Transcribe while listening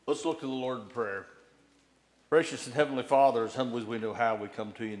Let's look to the Lord in prayer. Gracious and Heavenly Father, as humble as we know how, we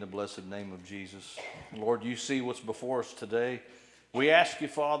come to you in the blessed name of Jesus. Lord, you see what's before us today. We ask you,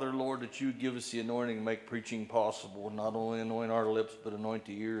 Father, Lord, that you would give us the anointing to make preaching possible. Not only anoint our lips, but anoint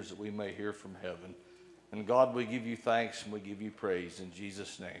the ears that we may hear from heaven. And God, we give you thanks and we give you praise in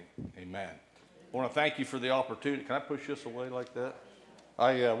Jesus' name. Amen. I want to thank you for the opportunity. Can I push this away like that?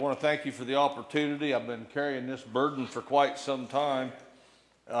 I want to thank you for the opportunity. I've been carrying this burden for quite some time.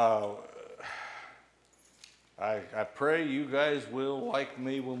 I pray you guys will like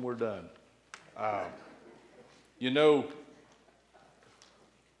me when we're done. You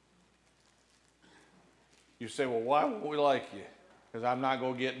say, well, why won't we like you? Because I'm not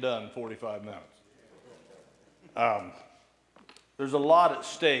going to get done in 45 minutes. There's a lot at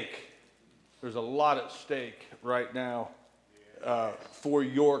stake. There's a lot at stake right now for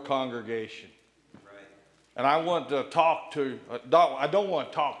your congregation. And I want to talk to, I don't want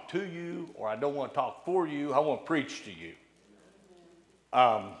to talk to you, or I don't want to talk for you. I want to preach to you.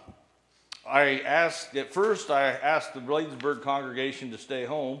 I asked the Bladensburg congregation to stay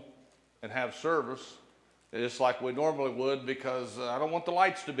home and have service, just like we normally would, because I don't want the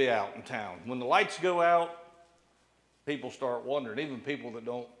lights to be out in town. When the lights go out, people start wondering, even people that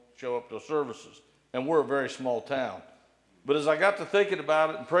don't show up to services. And we're a very small town. But as I got to thinking about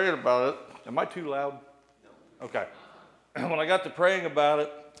it and praying about it, am I too loud? Okay. When I got to praying about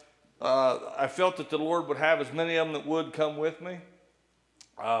it, I felt that the Lord would have as many of them that would come with me.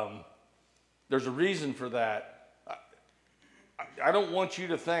 There's a reason for that. I don't want you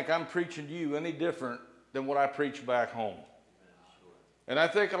to think I'm preaching to you any different than what I preach back home. And I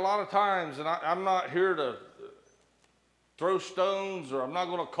think a lot of times, and I'm not here to throw stones, or I'm not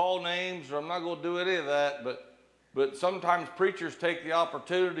going to call names, or I'm not going to do any of that, but sometimes preachers take the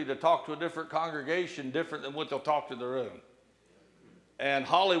opportunity to talk to a different congregation different than what they'll talk to their own. And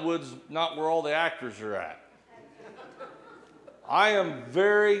Hollywood's not where all the actors are at. I am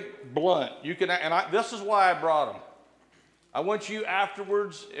very blunt. This is why I brought them. I want you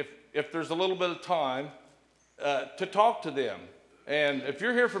afterwards, if there's a little bit of time, to talk to them. And if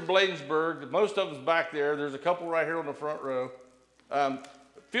you're here from Bladensburg, most of us back there, there's a couple right here on the front row.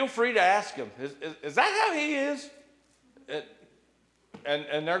 Feel free to ask them, is that how he is?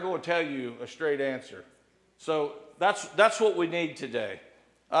 And they're going to tell you a straight answer. So that's what we need today.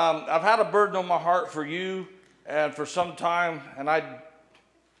 I've had a burden on my heart for you and for some time, and I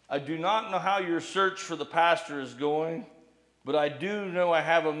do not know how your search for the pastor is going, but I do know I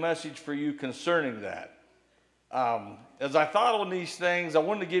have a message for you concerning that. As I thought on these things, I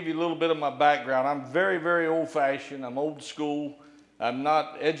wanted to give you a little bit of my background. I'm very, very old-fashioned. I'm old school. I'm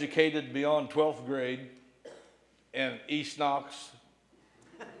not educated beyond 12th grade in East Knox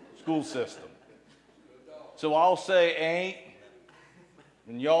school system. So I'll say ain't,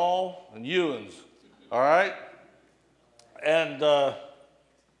 and y'all, and you'ns, all right? And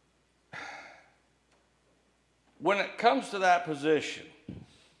when it comes to that position,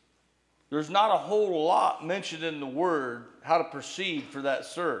 there's not a whole lot mentioned in the Word how to proceed for that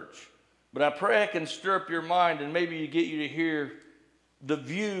search. But I pray I can stir up your mind and maybe get you to hear the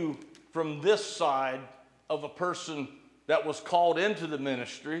view from this side of a person that was called into the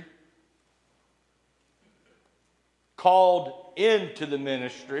ministry,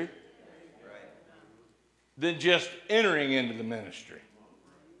 than just entering into the ministry.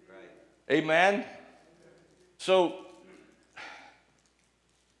 Right. Amen? So,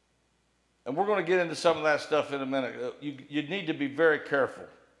 and we're going to get into some of that stuff in a minute. You need to be very careful.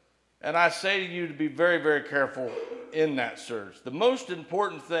 And I say to you to be very, very careful in that search. The most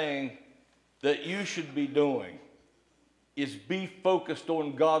important thing that you should be doing is be focused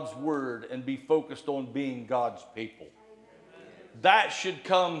on God's word and be focused on being God's people. That should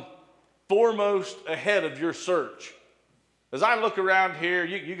come foremost ahead of your search. As I look around here,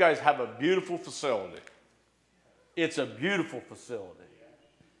 you guys have a beautiful facility. It's a beautiful facility.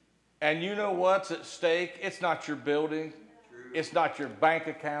 And you know what's at stake? It's not your building. It's not your bank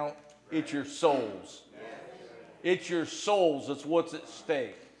account. It's your souls. It's your souls that's what's at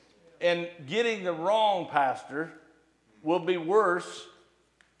stake. And getting the wrong pastor will be worse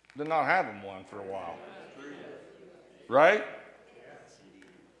than not having one for a while. Right?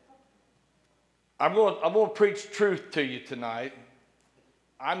 I'm going to preach truth to you tonight.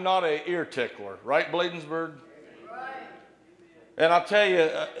 I'm not an ear tickler. Right, Bladensburg? And I'll tell you,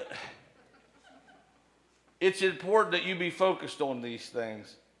 it's important that you be focused on these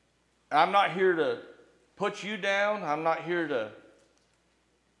things. I'm not here to put you down. I'm not here to...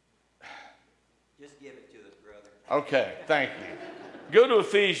 Just give it to us, brother. Okay, thank you. Go to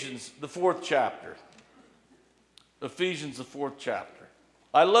Ephesians, the 4th chapter. Ephesians, the 4th chapter.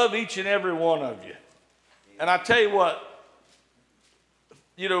 I love each and every one of you. And I tell you what,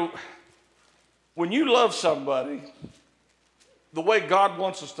 you know, when you love somebody, the way God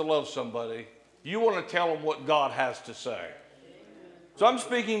wants us to love somebody, you want to tell them what God has to say. So I'm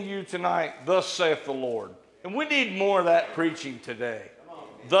speaking to you tonight, thus saith the Lord. And we need more of that preaching today.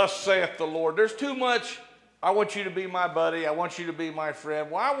 Thus saith the Lord. There's too much, I want you to be my buddy, I want you to be my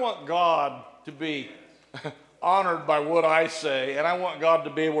friend. Well, I want God to be honored by what I say, and I want God to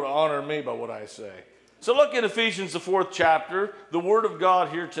be able to honor me by what I say. So look at Ephesians, the 4th chapter, the Word of God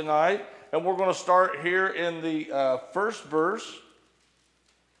here tonight, and we're going to start here in the first verse.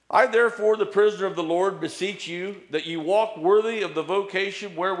 I therefore, the prisoner of the Lord, beseech you that you walk worthy of the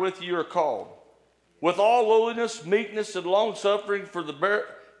vocation wherewith you are called, with all lowliness, meekness, and longsuffering,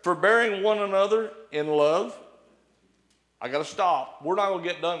 for bearing one another in love. I got to stop. We're not going to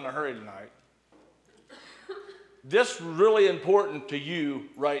get done in a hurry tonight. This is really important to you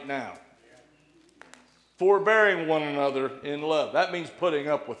right now. Forbearing one another in love. That means putting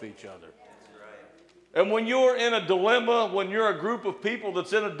up with each other. And when you're in a dilemma, when you're a group of people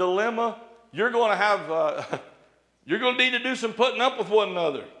that's in a dilemma, you're going to have, you're going to need to do some putting up with one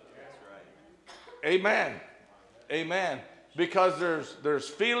another. Amen. Amen. Because there's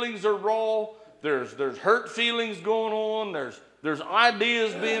feelings are raw. There's hurt feelings going on. There's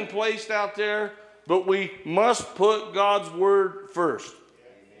ideas being placed out there. But we must put God's word first.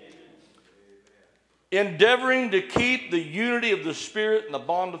 Endeavoring to keep the unity of the Spirit and the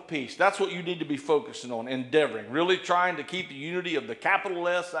bond of peace. That's what you need to be focusing on. Endeavoring. Really trying to keep the unity of the capital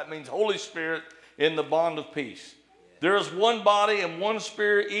S. That means Holy Spirit in the bond of peace. There is one body and one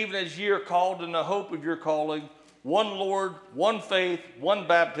Spirit, even as ye are called in the hope of your calling. One Lord, one faith, one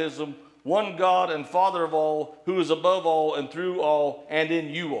baptism, one God and Father of all, who is above all and through all and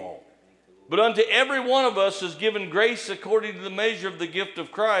in you all. But unto every one of us is given grace according to the measure of the gift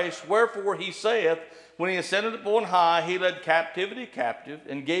of Christ. Wherefore he saith, when he ascended upon high, he led captivity captive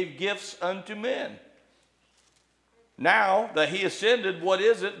and gave gifts unto men. Now that he ascended, what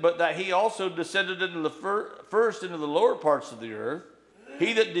is it but that he also descended into the first into the lower parts of the earth?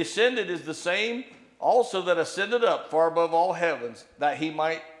 He that descended is the same also that ascended up far above all heavens, that he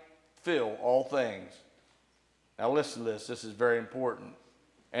might fill all things. Now listen to this. This is very important.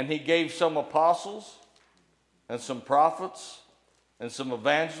 And he gave some apostles and some prophets and some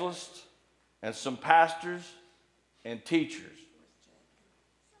evangelists and some pastors and teachers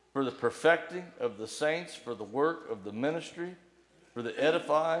for the perfecting of the saints, for the work of the ministry, for the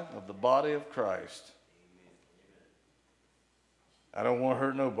edifying of the body of Christ. I don't want to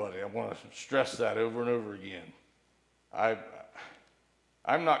hurt nobody. I want to stress that over and over again.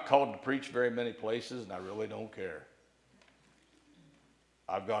 I'm not called to preach very many places, and I really don't care.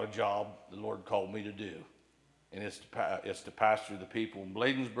 I've got a job the Lord called me to do, and it's to pastor the people in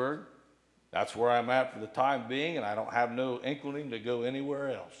Bladensburg. That's where I'm at for the time being, and I don't have no inkling to go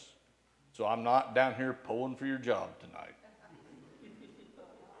anywhere else. So I'm not down here pulling for your job tonight.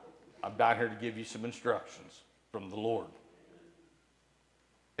 I'm down here to give you some instructions from the Lord.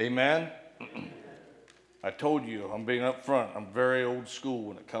 Amen? I told you, I'm being up front. I'm very old school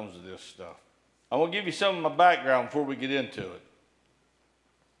when it comes to this stuff. I want to give you some of my background before we get into it.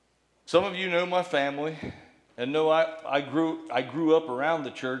 Some of you know my family and know I grew up around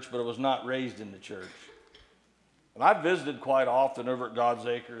the church, but I was not raised in the church. And I visited quite often over at God's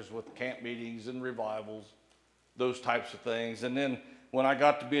Acres with camp meetings and revivals, those types of things. And then when I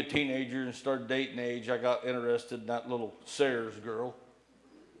got to be a teenager and started dating age, I got interested in that little Sayers girl,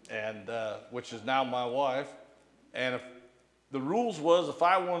 and which is now my wife. And if the rules was if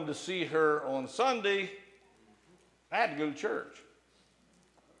I wanted to see her on Sunday, I had to go to church.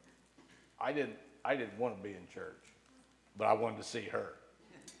 I didn't want to be in church, but I wanted to see her.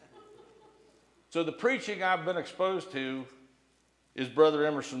 So the preaching I've been exposed to is Brother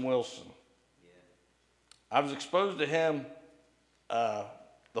Emerson Wilson. Yeah. I was exposed to him the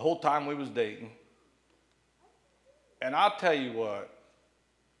whole time we was dating. And I'll tell you what,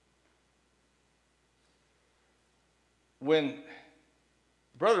 when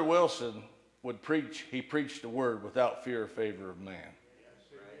Brother Wilson would preach, he preached the word without fear or favor of man.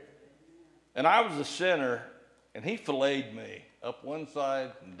 And I was a sinner, and he filleted me up one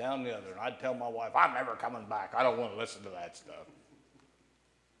side and down the other. And I'd tell my wife, I'm never coming back. I don't want to listen to that stuff.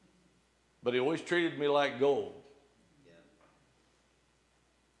 But he always treated me like gold. Yeah.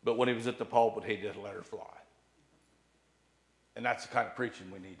 But when he was at the pulpit, he just let her fly. And that's the kind of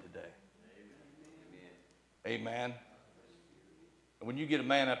preaching we need today. Amen. Amen. And when you get a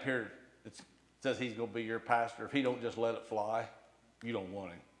man up here that says he's going to be your pastor, if he don't just let it fly, you don't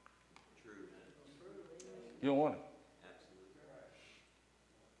want him. You don't want him.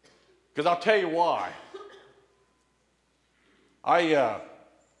 Because I'll tell you why. I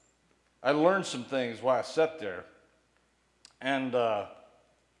learned some things while I sat there. And I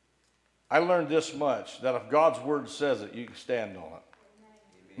learned this much, that if God's word says it, you can stand on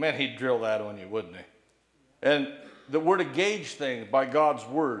it. Man, he'd drill that on you, wouldn't he? And that we're to gauge things by God's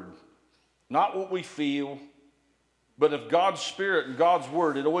word, not what we feel, but if God's Spirit and God's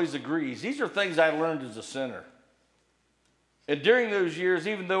word, it always agrees. These are things I learned as a sinner. And during those years,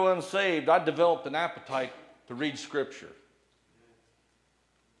 even though unsaved, I developed an appetite to read Scripture.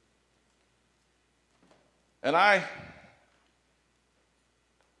 And I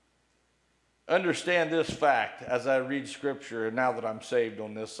understand this fact as I read Scripture, and now that I'm saved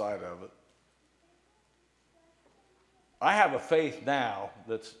on this side of it. I have a faith now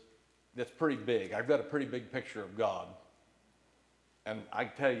that's pretty big. I've got a pretty big picture of God. And I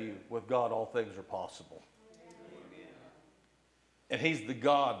tell you, with God, all things are possible. Amen. And he's the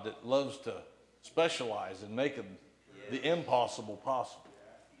God that loves to specialize in making the impossible possible.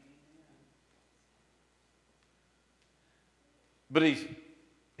 But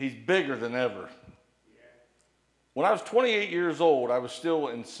he's bigger than ever. When I was 28 years old, I was still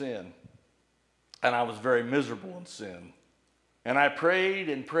in sin. And I was very miserable in sin. And I prayed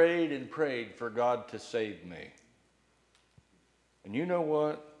and prayed and prayed for God to save me. And you know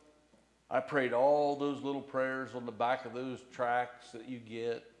what? I prayed all those little prayers on the back of those tracts that you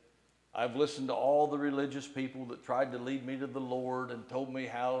get. I've listened to all the religious people that tried to lead me to the Lord and told me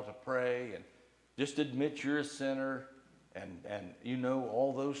how to pray and just admit you're a sinner and you know,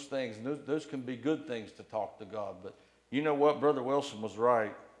 all those things. And those can be good things to talk to God. But you know what? Brother Wilson was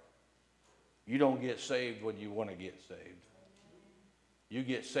right. You don't get saved when you want to get saved. You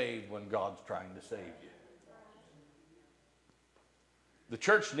get saved when God's trying to save you. The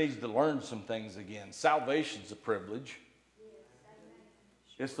church needs to learn some things again. Salvation's a privilege.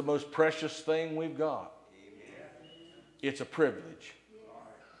 It's the most precious thing we've got. It's a privilege.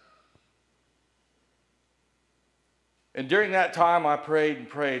 And during that time, I prayed and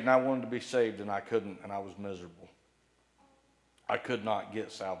prayed, and I wanted to be saved, and I couldn't, and I was miserable. I could not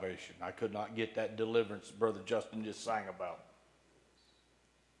get salvation. I could not get that deliverance Brother Justin just sang about.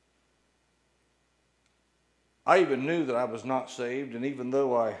 I even knew that I was not saved, and even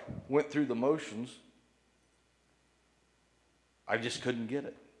though I went through the motions, I just couldn't get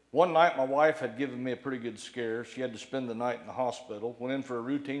it. One night, my wife had given me a pretty good scare. She had to spend the night in the hospital, went in for a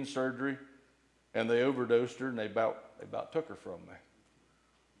routine surgery, and they overdosed her, and they about took her from me.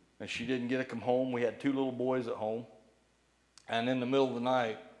 And she didn't get to come home. We had 2 little boys at home. And in the middle of the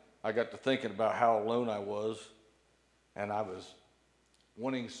night, I got to thinking about how alone I was, and I was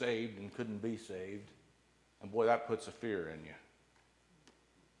wanting saved and couldn't be saved. And boy, that puts a fear in you.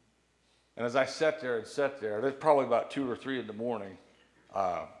 And as I sat there and sat there, there's probably about 2 or 3 in the morning,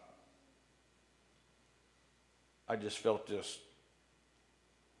 I just felt this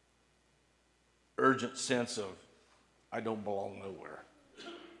urgent sense of, I don't belong nowhere.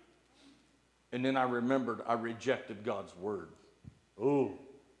 And then I remembered I rejected God's word. Ooh,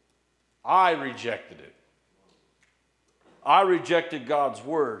 I rejected it. I rejected God's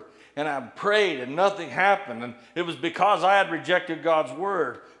word. And I prayed and nothing happened. And it was because I had rejected God's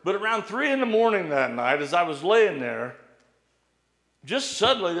word. But around 3 in the morning that night, as I was laying there, just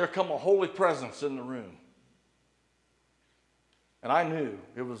suddenly there come a holy presence in the room. And I knew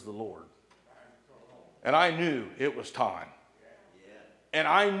it was the Lord. And I knew it was time. And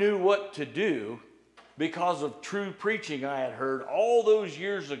I knew what to do because of true preaching I had heard all those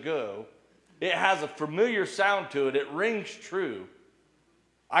years ago. It has a familiar sound to it. It rings true.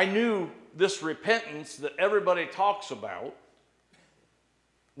 I knew this repentance that everybody talks about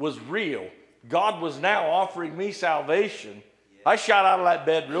was real. God was now offering me salvation. I shot out of that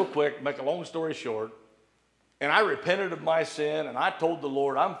bed real quick, make a long story short, and I repented of my sin, and I told the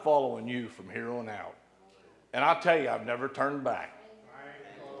Lord, I'm following you from here on out. And I'll tell you, I've never turned back.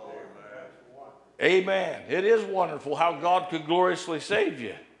 Amen. It is wonderful how God could gloriously save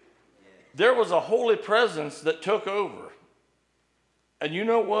you. There was a holy presence that took over. And you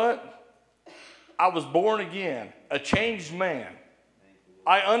know what? I was born again, a changed man.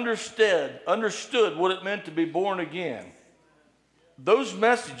 I understood what it meant to be born again. Those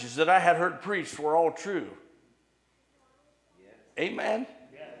messages that I had heard preached were all true. Amen.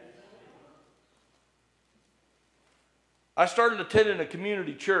 I started attending a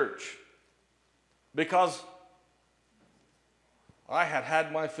community church because I had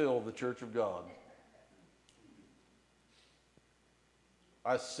had my fill of the Church of God.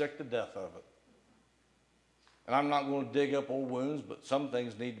 I was sick to death of it. And I'm not going to dig up old wounds, but some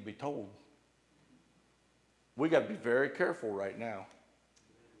things need to be told. We got to be very careful right now.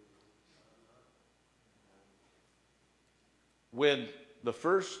 when the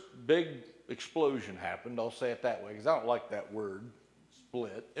first big explosion happened, I'll say it that way because I don't like that word,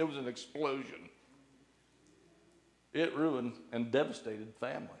 split. It was an explosion. It ruined and devastated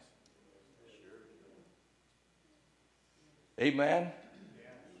families. Amen?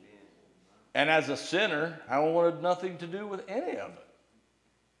 And as a sinner, I wanted nothing to do with any of it.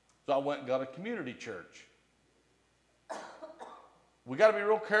 So I went and got a community church. We got to be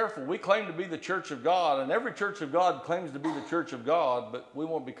real careful. We claim to be the church of God, and every church of God claims to be the church of God, but we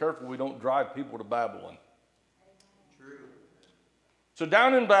want to be careful we don't drive people to Babylon. True. So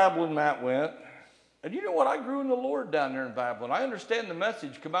down in Babylon, Matt went, and you know what? I grew in the Lord down there in Babylon. I understand the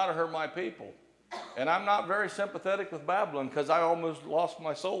message, come out of her, my people. And I'm not very sympathetic with Babylon because I almost lost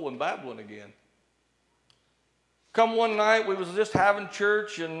my soul in Babylon again. Come one night, we was just having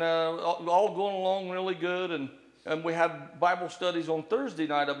church and all going along really good, and we had Bible studies on Thursday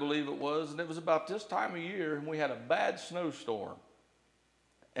night, I believe it was, and it was about this time of year, and we had a bad snowstorm.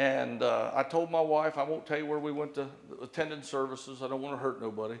 And I told my wife, I won't tell you where we went to attending services. I don't want to hurt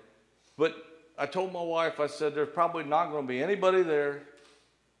nobody. But I told my wife, I said, there's probably not going to be anybody there.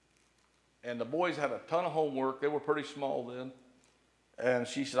 And the boys had a ton of homework. They were pretty small then. And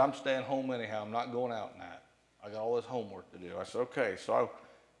she said, I'm staying home anyhow. I'm not going out in that. I got all this homework to do. I said, okay. So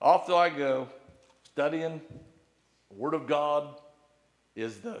off I go, studying. The Word of God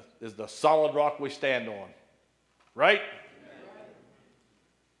is the solid rock we stand on. Right?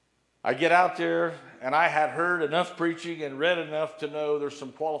 I get out there, and I had heard enough preaching and read enough to know there's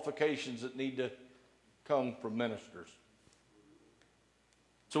some qualifications that need to come from ministers.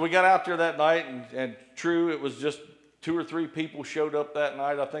 So we got out there that night, and true, it was just 2 or 3 people showed up that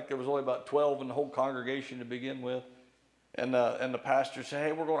night. I think there was only about 12 in the whole congregation to begin with. And the pastor said,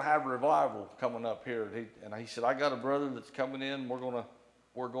 hey, we're going to have a revival coming up here. And he said, I got a brother that's coming in. We're going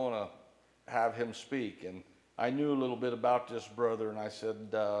to have him speak. And I knew a little bit about this brother, and I said,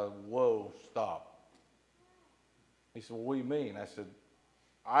 whoa, stop. He said, well, what do you mean? I said,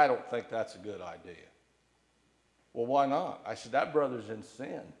 I don't think that's a good idea. Well, why not? I said, that brother's in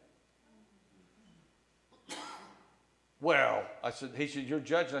sin. Well, he said, you're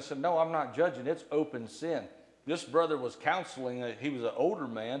judging. I said, no, I'm not judging. It's open sin. This brother was counseling, he was an older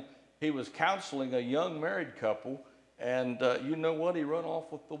man. He was counseling a young married couple, and you know what? He run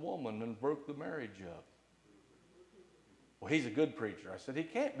off with the woman and broke the marriage up. Well, he's a good preacher. I said, he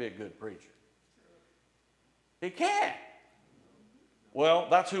can't be a good preacher. He can't. Well,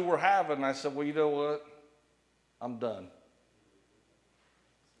 that's who we're having. I said, well, you know what? I'm done.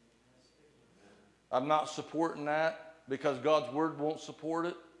 I'm not supporting that because God's word won't support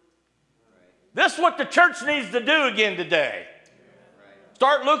it. This is what the church needs to do again today.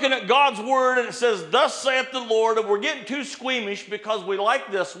 Start looking at God's word, and it says, thus saith the Lord, and we're getting too squeamish because we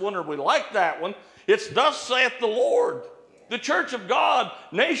like this one or we like that one. It's thus saith the Lord. The church of God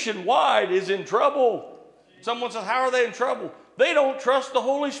nationwide is in trouble. Someone says, how are they in trouble? They don't trust the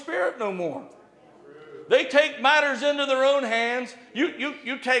Holy Spirit no more. They take matters into their own hands.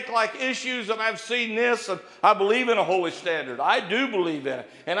 You take like issues, and I've seen this, and I believe in a holy standard. I do believe in it.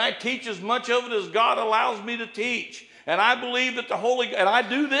 And I teach as much of it as God allows me to teach. And I believe that and I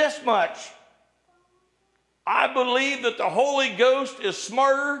do this much. I believe that the Holy Ghost is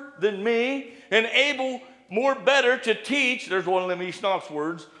smarter than me and able more better to teach. There's one of them Enoch's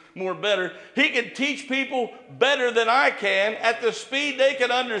words, more better. He can teach people better than I can at the speed they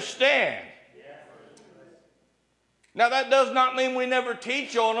can understand. Now, that does not mean we never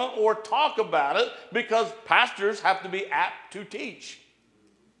teach on it or talk about it, because pastors have to be apt to teach.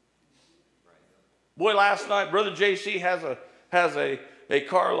 Boy, last night, Brother JC has a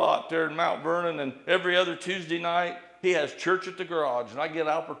car lot there in Mount Vernon, and every other Tuesday night, he has church at the garage. And I get an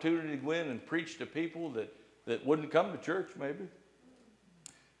opportunity to go in and preach to people that wouldn't come to church, maybe.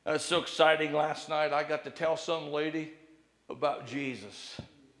 That was so exciting last night. I got to tell some lady about Jesus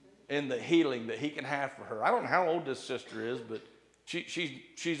and the healing that he can have for her. I don't know how old this sister is, but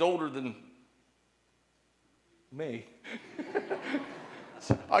she's older than me.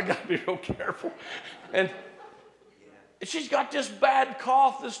 So I got to be real careful. And she's got this bad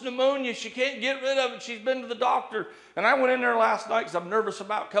cough, this pneumonia. She can't get rid of it. She's been to the doctor. And I went in there last night because I'm nervous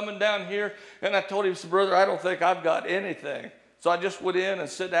about coming down here. And I told him, brother, I don't think I've got anything. So I just went in and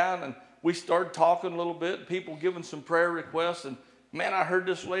sat down, and we started talking a little bit, people giving some prayer requests. And man, I heard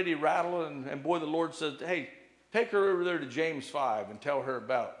this lady rattling, and boy, the Lord said, hey, take her over there to James 5 and tell her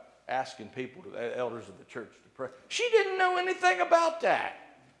about asking people, the elders of the church, to pray. She didn't know anything about that.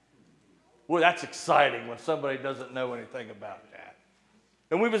 Well, that's exciting when somebody doesn't know anything about that.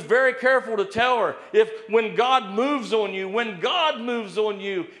 And we was very careful to tell her, when God moves on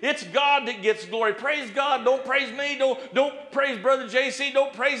you, it's God that gets glory. Praise God. Don't praise me. Don't praise Brother JC.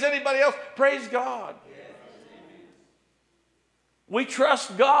 Don't praise anybody else. Praise God. We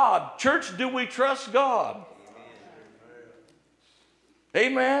trust God. Church, do we trust God?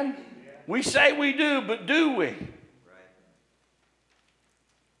 Amen. We say we do, but do we?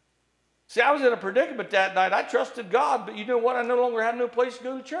 See, I was in a predicament that night. I trusted God, but you know what? I no longer had no place to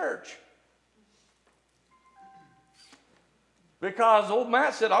go to church. Because old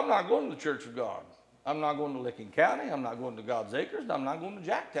Matt said, I'm not going to the Church of God. I'm not going to Licking County. I'm not going to God's Acres. I'm not going to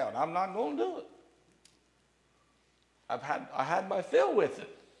Jacktown. I'm not going to do it. I had my fill with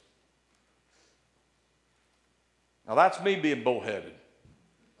it. Now that's me being bullheaded.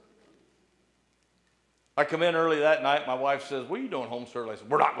 I come in early that night. My wife says, what are you doing home so early? I said,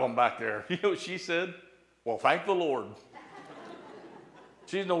 we're not going back there. You know what she said? Well, thank the Lord.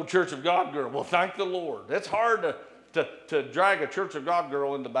 She's an old Church of God girl. Well, thank the Lord. It's hard to drag a Church of God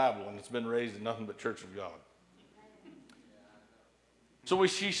girl into Babylon that's been raised in nothing but Church of God. So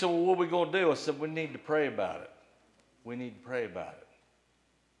she said, well, what are we going to do? I said, we need to pray about it. We need to pray about it.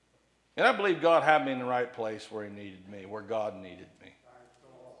 And I believe God had me in the right place where he needed me, where God needed me.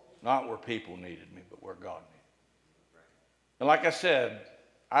 Not where people needed me, but where God needed me. And like I said,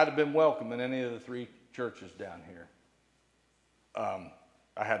 I'd have been welcome in any of the 3 churches down here.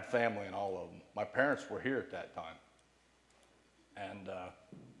 I had family in all of them. My parents were here at that time. And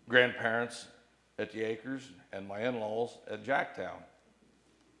grandparents at the Acres and my in-laws at Jacktown.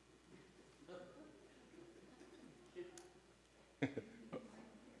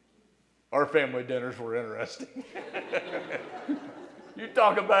 Our family dinners were interesting. You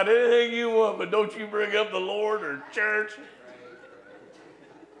talk about anything you want, but don't you bring up the Lord or church.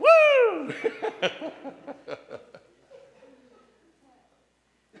 Woo!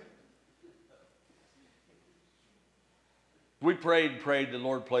 We prayed. The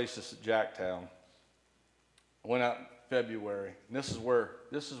Lord placed us at Jacktown. I went out in February, and this is where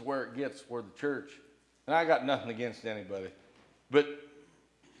it gets, where the church, and I got nothing against anybody, but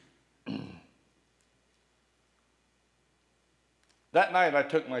that night I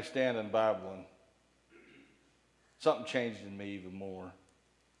took my stand in Babylon. Something changed in me even more,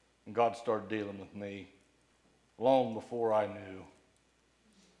 and God started dealing with me long before I knew.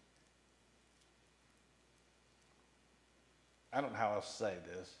 I don't know how else to say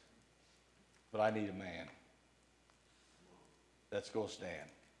this, but I need a man that's going to stand.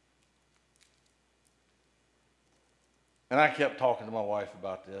 And I kept talking to my wife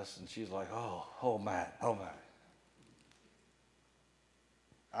about this, and she's like, oh, Matt.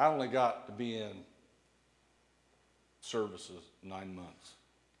 I only got to be in services 9 months.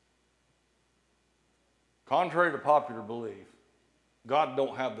 Contrary to popular belief, God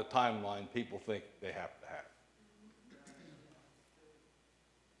don't have the timeline people think they have to have.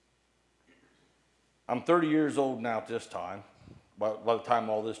 I'm 30 years old now at this time, by the time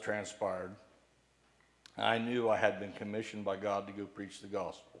all this transpired. I knew I had been commissioned by God to go preach the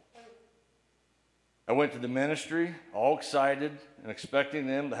gospel. I went to the ministry, all excited and expecting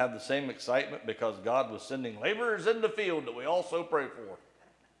them to have the same excitement because God was sending laborers in the field that we also pray for.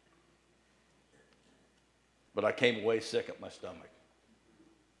 But I came away sick at my stomach.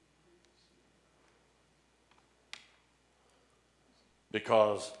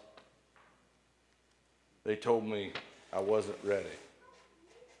 Because they told me I wasn't ready.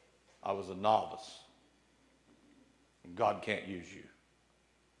 I was a novice. And God can't use you.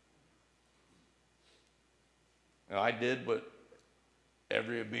 And I did what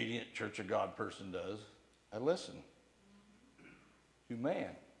every obedient Church of God person does. I listened to man.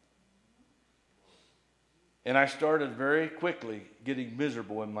 And I started very quickly getting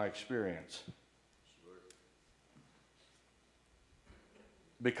miserable in my experience.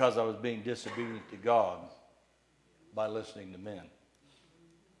 Because I was being disobedient to God by listening to men.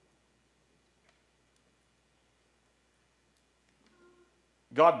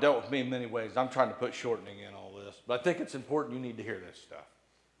 God dealt with me in many ways. I'm trying to put shortening in all this, but I think it's important you need to hear this stuff.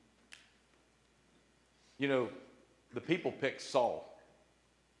 You know, the people picked Saul.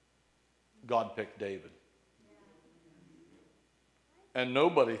 God picked David. And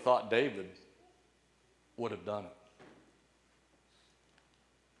nobody thought David would have done it.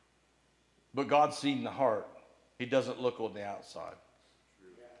 But God's seen the heart. He doesn't look on the outside.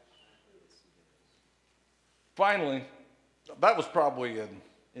 Finally, that was probably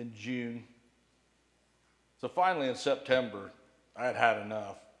in June. So finally in September, I had had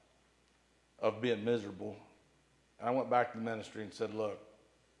enough of being miserable. And I went back to the ministry and said, look,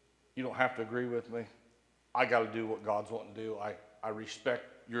 you don't have to agree with me. I got to do what God's wanting to do. I respect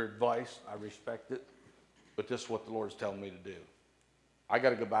your advice. I respect it. But this is what the Lord's telling me to do. I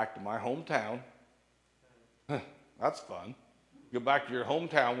got to go back to my hometown. That's fun. Go back to your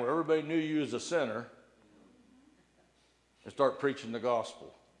hometown where everybody knew you as a sinner and start preaching the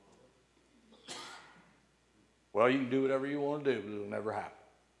gospel. Well, you can do whatever you want to do, but it'll never happen.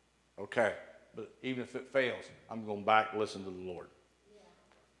 Okay. But even if it fails, I'm going back and listen to the Lord.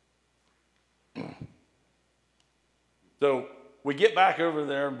 Yeah. So we get back over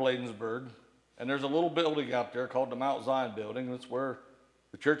there in Bladensburg, and there's a little building out there called the Mount Zion Building. That's where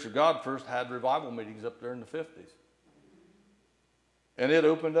the Church of God first had revival meetings up there in the 50s. And it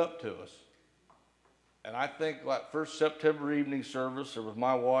opened up to us. And I think like first September evening service, there was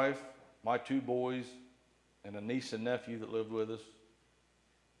my wife, my 2 boys, and a niece and nephew that lived with us.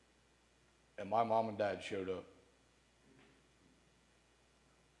 And my mom and dad showed up.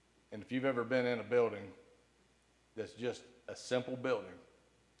 And if you've ever been in a building that's just a simple building,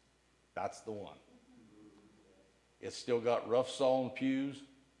 that's the one. It's still got rough sawn pews.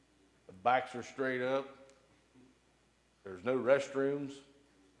 The backs are straight up. There's no restrooms.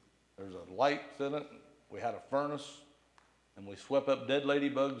 There's a light in it. We had a furnace. And we swept up dead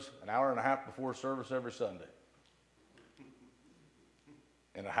ladybugs an hour and a half before service every Sunday.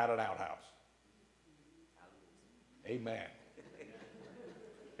 And it had an outhouse. Amen.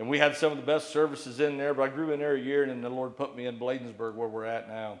 And we had some of the best services in there, but I grew in there a year, and then the Lord put me in Bladensburg where we're at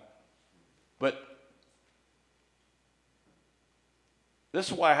now. But this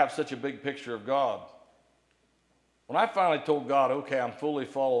is why I have such a big picture of God. When I finally told God, okay, I'm fully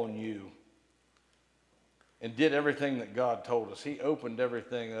following you, and did everything that God told us, he opened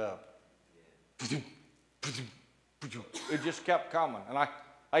everything up. It just kept coming. And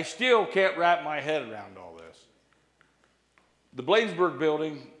I still can't wrap my head around all this. The Bladensburg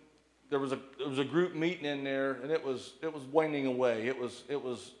building, there was a group meeting in there, and it was waning away. It was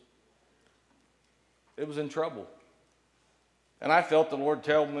in trouble. And I felt the Lord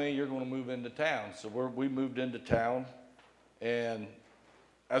tell me, you're going to move into town. So we moved into town. And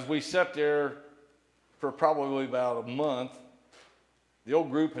as we sat there for probably about a month, the old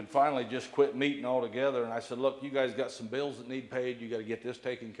group had finally just quit meeting altogether. And I said, look, you guys got some bills that need paid. You got to get this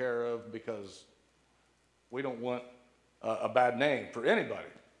taken care of because we don't want a bad name for anybody.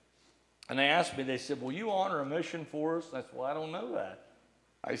 And they asked me, they said, will you honor a mission for us? I said, well, I don't know that.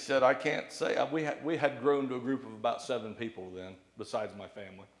 I said, I can't say. We had grown to a group of about 7 people then, besides my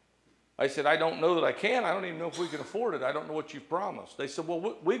family. I said, I don't know that I can. I don't even know if we can afford it. I don't know what you've promised. They said,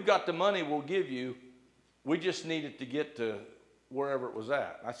 well, we've got the money we'll give you. We just need it to get to wherever it was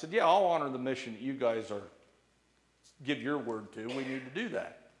at. I said, yeah, I'll honor the mission that you guys give your word to. We need to do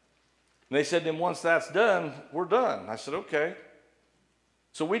that. And they said, then once that's done, we're done. I said, okay.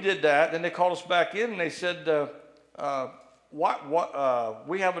 So we did that. Then they called us back in, and they said,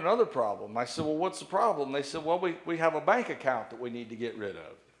 we have another problem. I said, well, what's the problem? They said, well, we have a bank account that we need to get rid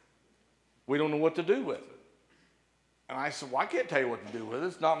of. We don't know what to do with it. And I said, well, I can't tell you what to do with it.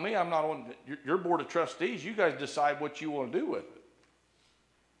 It's not me. I'm not on your board of trustees. You guys decide what you want to do with it.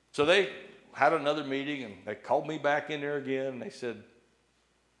 So they had another meeting, and they called me back in there again, and they said,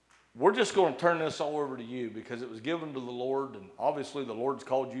 we're just going to turn this all over to you because it was given to the Lord, and obviously the Lord's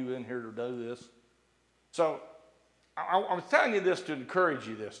called you in here to do this. So I'm telling you this to encourage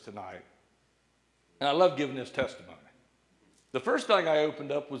you this tonight. And I love giving this testimony. The first thing I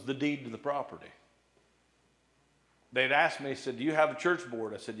opened up was the deed to the property. They'd asked me, said, do you have a church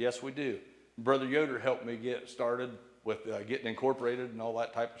board? I said, yes, we do. Brother Yoder helped me get started with getting incorporated and all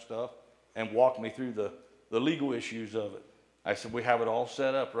that type of stuff and walked me through the legal issues of it. I said, we have it all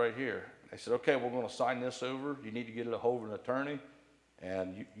set up right here. They said, okay, we're going to sign this over. You need to get it a hold of an attorney,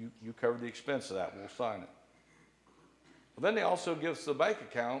 and you cover the expense of that. We'll sign it. Well, then they also give us the bank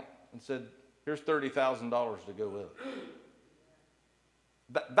account and said, here's $30,000 to go with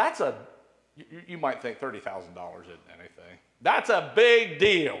it. You might think $30,000 isn't anything. That's a big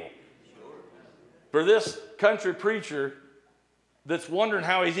deal for this country preacher that's wondering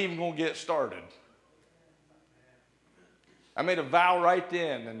how he's even going to get started. I made a vow right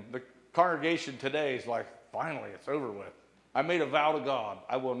then, and the congregation today is like, finally, it's over with. I made a vow to God.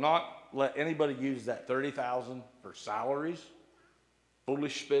 I will not let anybody use that $30,000 for salaries,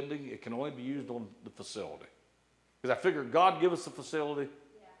 foolish spending. It can only be used on the facility. Because I figured God give us the facility.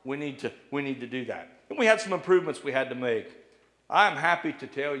 We need to do that. And we had some improvements we had to make. I'm happy to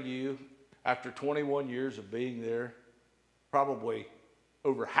tell you, after 21 years of being there, probably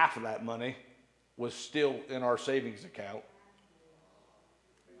over half of that money was still in our savings account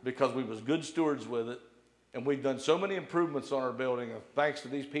because we was good stewards with it, and we've done so many improvements on our building, thanks to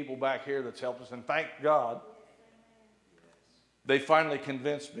these people back here that's helped us, and thank God. they finally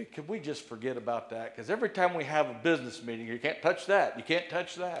convinced me, could we just forget about that? Because every time we have a business meeting, you can't touch that. You can't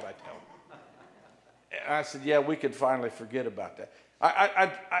touch that, I tell them. And I said, yeah, we could finally forget about that.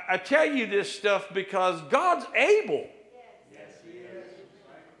 I tell you this stuff because God's able. Yes, he is.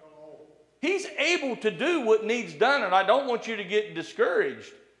 He's able to do what needs done, and I don't want you to get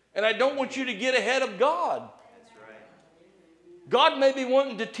discouraged, and I don't want you to get ahead of God. That's right. God may be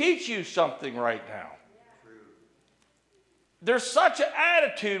wanting to teach you something right now. True. There's such an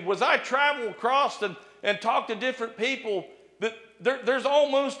attitude as I travel across and talk to different people that there's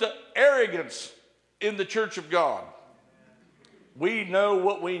almost an arrogance in the church of God. We know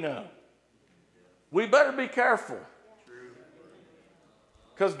what we know. We better be careful.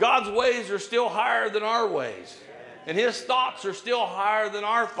 Because God's ways are still higher than our ways. And his thoughts are still higher than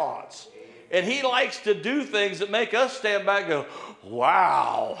our thoughts. And he likes to do things that make us stand back and go,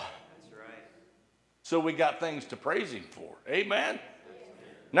 wow. That's right. So we got things to praise him for. Amen?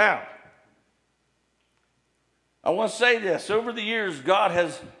 Now, I want to say this. Over the years, God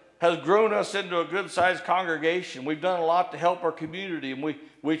has grown us into a good-sized congregation. We've done a lot to help our community, and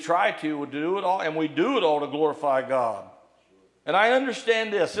we try to do it all, and we do it all to glorify God. And I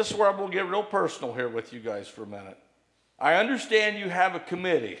understand this. This is where I'm going to get real personal here with you guys for a minute. I understand you have a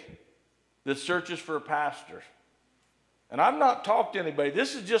committee that searches for a pastor. And I've not talked to anybody.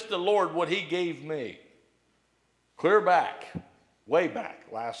 This is just the Lord, what he gave me. Clear back, way back,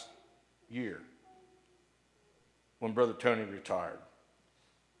 last year, when Brother Tony retired.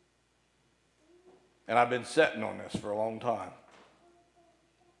 And I've been sitting on this for a long time.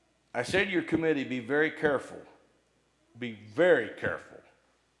 I said to your committee, be very careful. Be very careful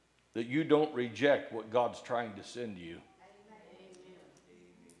that you don't reject what God's trying to send you.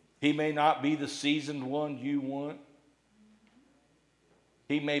 He may not be the seasoned one you want.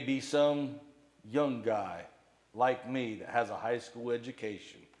 He may be some young guy like me that has a high school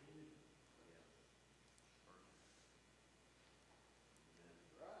education.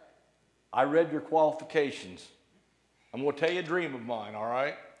 I read your qualifications. I'm going to tell you a dream of mine, all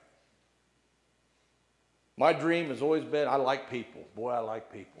right? My dream has always been, I like people. Boy, I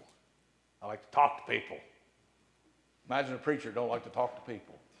like people. I like to talk to people. Imagine a preacher who don't like to talk to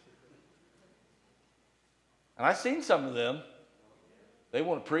people. And I've seen some of them. They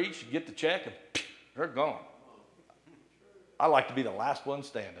want to preach, get the check, and they're gone. I like to be the last one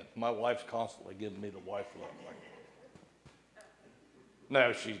standing. My wife's constantly giving me the wife look. Like,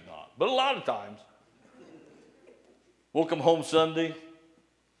 no, she's not. But a lot of times, we'll come home Sunday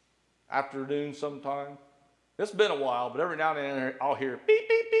afternoon sometime. It's been a while, but every now and then I'll hear beep,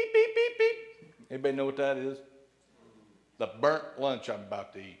 beep, beep, beep, beep, beep. Anybody know what that is? The burnt lunch I'm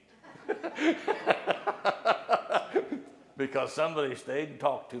about to eat. Because somebody stayed and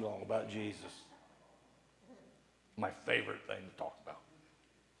talked too long about Jesus. My favorite thing to talk about.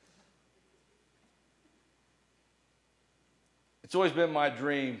 It's always been my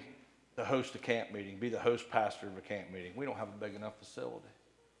dream to host a camp meeting, be the host pastor of a camp meeting. We don't have a big enough facility.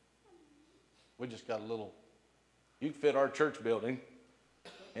 We just got a little. You can fit our church building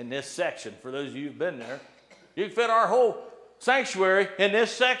in this section. For those of you who've been there, you can fit our whole sanctuary in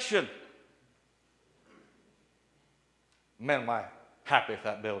this section. Man, am I happy with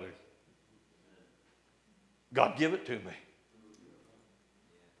that building. God give it to me.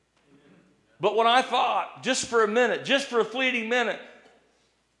 But when I thought, just for a minute, just for a fleeting minute,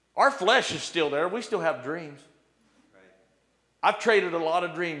 our flesh is still there. We still have dreams. I've traded a lot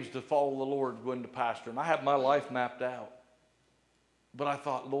of dreams to follow the Lord, go into pastor, and I have my life mapped out. But I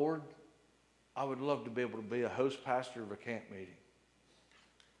thought, Lord, I would love to be able to be a host pastor of a camp meeting.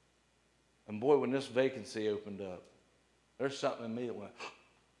 And boy, when this vacancy opened up, there's something in me that went,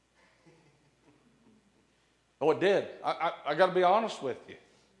 oh, it did. I got to be honest with you.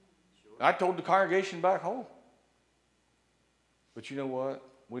 I told the congregation back home. But you know what?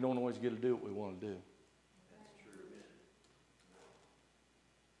 We don't always get to do what we want to do.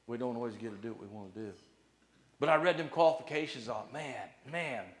 We don't always get to do what we want to do. But I read them qualifications on,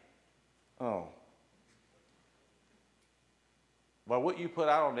 man. Oh. By what you put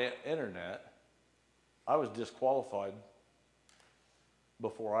out on the internet, I was disqualified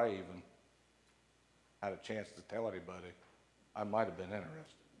before I even had a chance to tell anybody I might have been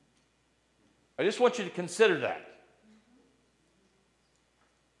interested. I just want you to consider that.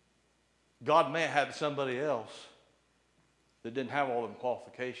 God may have had somebody else that didn't have all them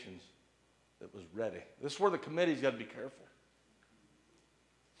qualifications that was ready. This is where the committee's got to be careful.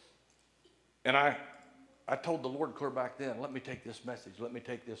 And I told the Lord clear back then, let me take this message, but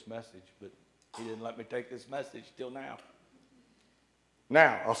he didn't let me take this message till now.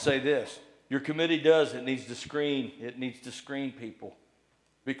 Now, I'll say this. Your committee does. It needs to screen. It needs to screen people.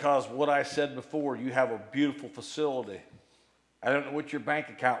 Because what I said before, you have a beautiful facility. I don't know what your bank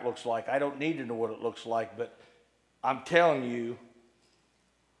account looks like. I don't need to know what it looks like. But I'm telling you,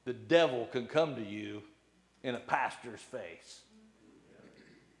 the devil can come to you in a pastor's face.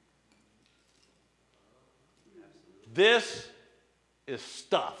 This is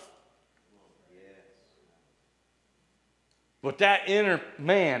stuff. But that inner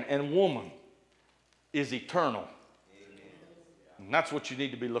man and woman is eternal. And that's what you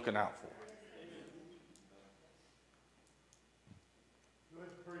need to be looking out for.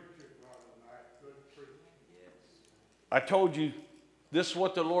 Good preacher, Brother Matt. Good preacher. I told you, this is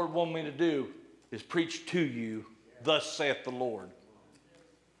what the Lord wanted me to do, is preach to you, thus saith the Lord.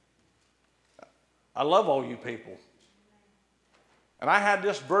 I love all you people. And I had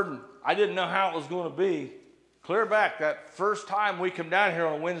this burden. I didn't know how it was going to be. Clear back that first time we come down here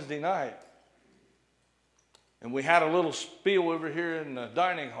on a Wednesday night. And we had a little spiel over here in the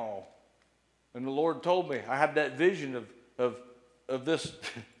dining hall. And the Lord told me, I had that vision of this,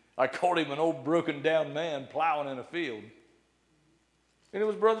 I called him an old broken down man plowing in a field. And it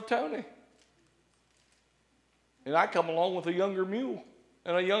was Brother Tony. And I come along with a younger mule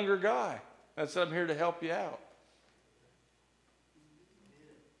and a younger guy. I said, I'm here to help you out.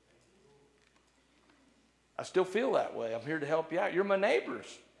 I still feel that way. I'm here to help you out. You're my neighbors.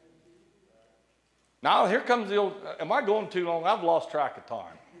 Now, here comes the old, am I going too long? I've lost track of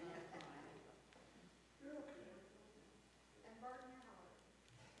time.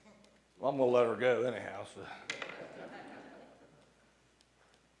 Well, I'm going to let her go anyhow. So.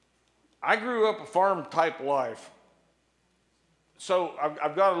 I grew up a farm-type life. So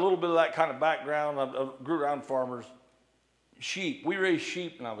I've got a little bit of that kind of background. I grew around farmers. Sheep. We raised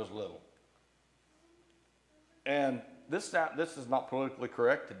sheep when I was little. And this is not politically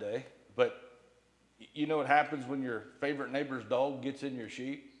correct today, but you know what happens when your favorite neighbor's dog gets in your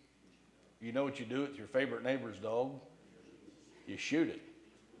sheep? You know what you do with your favorite neighbor's dog? You shoot it.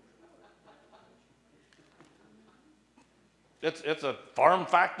 It's a farm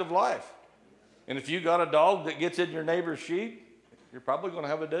fact of life. And if you got a dog that gets in your neighbor's sheep, you're probably going to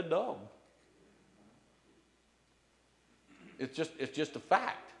have a dead dog. It's just a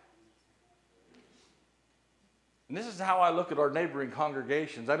fact. And this is how I look at our neighboring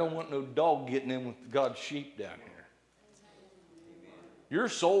congregations. I don't want no dog getting in with God's sheep down here. Your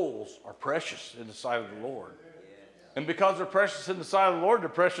souls are precious in the sight of the Lord. And because they're precious in the sight of the Lord, they're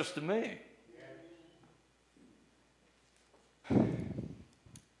precious to me.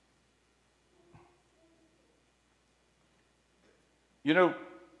 You know,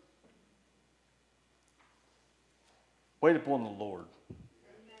 wait upon the Lord.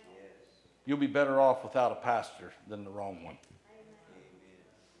 You'll be better off without a pastor than the wrong one.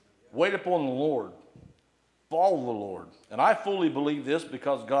 Wait upon the Lord. Follow the Lord. And I fully believe this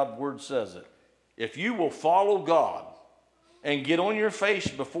because God's word says it. If you will follow God and get on your face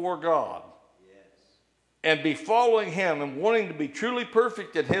before God and be following him and wanting to be truly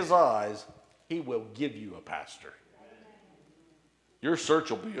perfect in his eyes, he will give you a pastor. Your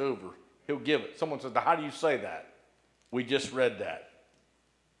search will be over. He'll give it. Someone says, how do you say that? We just read that.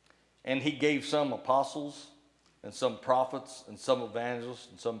 And he gave some apostles and some prophets and some evangelists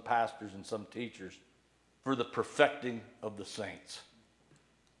and some pastors and some teachers for the perfecting of the saints.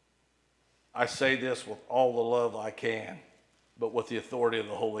 I say this with all the love I can, but with the authority of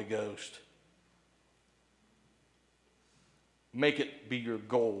the Holy Ghost. Make it be your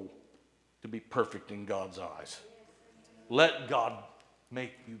goal to be perfect in God's eyes. Let God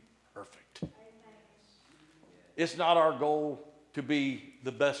make you perfect. It's not our goal to be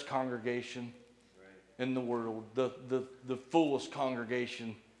the best congregation in the world. The fullest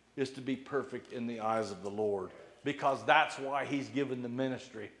congregation is to be perfect in the eyes of the Lord, because that's why he's given the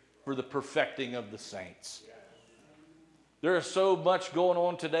ministry, for the perfecting of the saints. There is so much going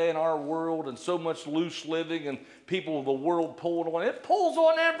on today in our world and so much loose living and people of the world pulling on. It pulls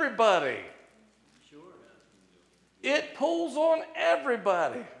on everybody. It pulls on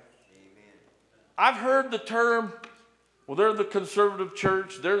everybody. I've heard the term, well, they're the conservative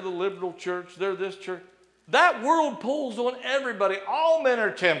church, they're the liberal church, they're this church. That world pulls on everybody. All men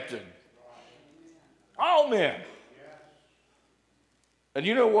are tempted. All men. And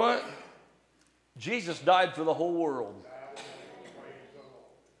you know what? Jesus died for the whole world.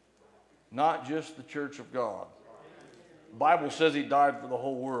 Not just the church of God. The Bible says he died for the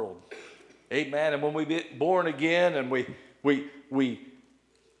whole world. Amen. And when we get born again and we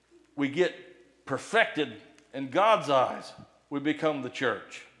get perfected in God's eyes, we become the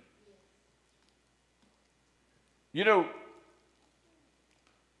church. You know,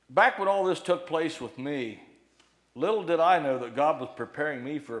 back when all this took place with me, little did I know that God was preparing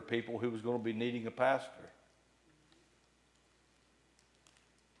me for a people who was going to be needing a pastor.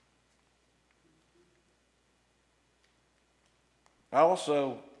 I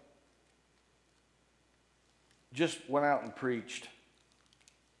also just went out and preached.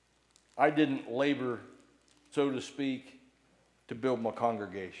 I didn't labor, so to speak, to build my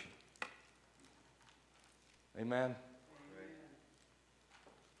congregation. Amen?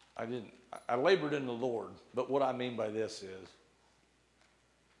 I didn't. I labored in the Lord, but what I mean by this is,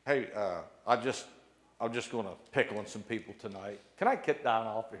 hey, I'm just going to pick on some people tonight. Can I get down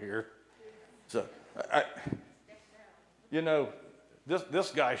off of here? So,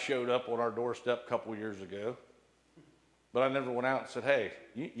 this guy showed up on our doorstep a couple years ago, but I never went out and said, hey,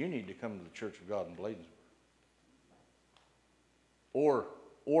 you need to come to the Church of God in Bladensburg.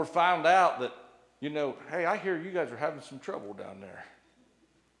 Or found out that, hey, I hear you guys are having some trouble down there.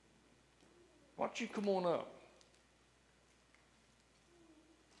 Why don't you come on up?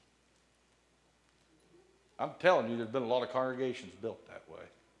 I'm telling you, there's been a lot of congregations built that way.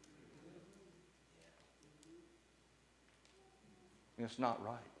 And it's not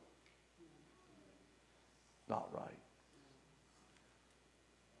right. Not right.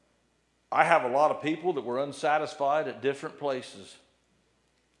 I have a lot of people that were unsatisfied at different places.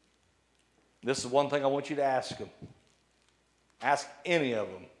 This is one thing I want you to ask them. Ask any of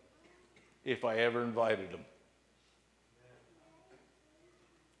them if I ever invited them.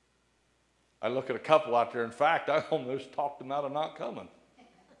 I look at a couple out there. In fact, I almost talked them out of not coming.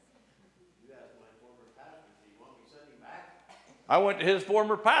 You asked my former pastor, do you want me to send him back? I went to his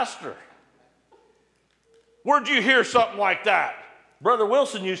former pastor. Where'd you hear something like that? Brother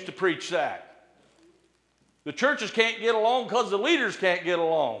Wilson used to preach that. The churches can't get along because the leaders can't get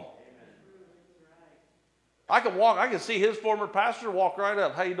along. I can see his former pastor walk right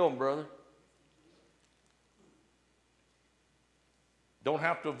up. How you doing, brother? Don't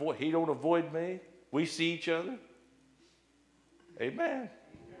have to avoid, he don't avoid me. We see each other. Amen.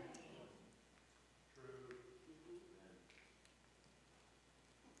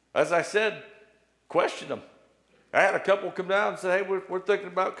 As I said, question them. I had a couple come down and say, hey, we're thinking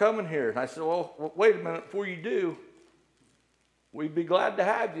about coming here. And I said, well, wait a minute, before you do, we'd be glad to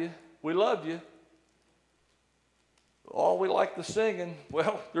have you. We love you. Oh, we like the singing.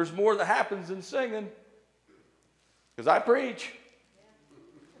 Well, there's more that happens than singing. Because I preach.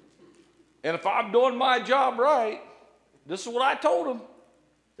 And if I'm doing my job right, this is what I told them.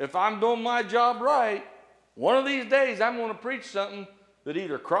 If I'm doing my job right, one of these days I'm going to preach something that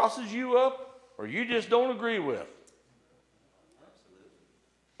either crosses you up or you just don't agree with.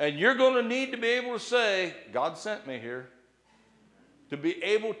 And you're going to need to be able to say, God sent me here to be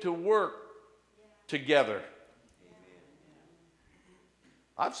able to work together.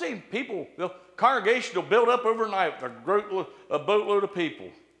 I've seen people, the congregation will build up overnight with a boatload of people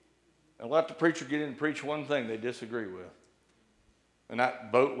and let the preacher get in and preach one thing they disagree with. And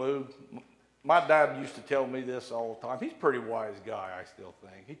that boatload, my dad used to tell me this all the time. He's a pretty wise guy, I still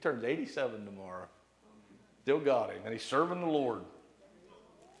think. He turns 87 tomorrow. Still got him, and he's serving the Lord.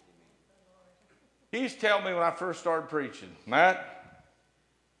 He used to tell me when I first started preaching, Matt,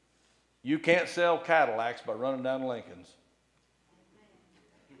 you can't sell Cadillacs by running down Lincolns.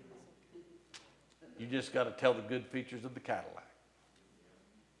 You just got to tell the good features of the Cadillac.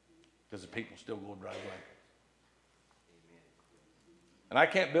 Because the people still go drive Lincolns. And I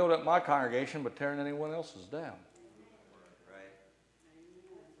can't build up my congregation by tearing anyone else's down. Right.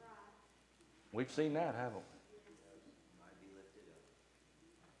 We've seen that, haven't we? Might be lifted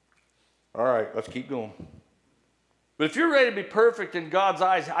up. All right, let's keep going. But if you're ready to be perfect in God's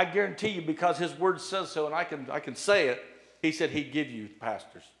eyes, I guarantee you, because his word says so, and I can say it, he said he'd give you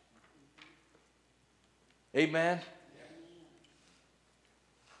pastors. Amen?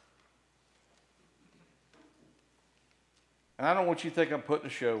 And I don't want you to think I'm putting a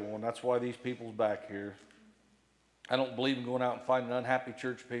show on. That's why these people's back here. I don't believe in going out and finding unhappy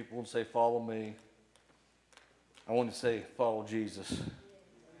church people and say, follow me. I want to say, follow Jesus.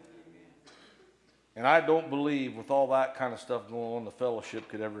 And I don't believe with all that kind of stuff going on, the fellowship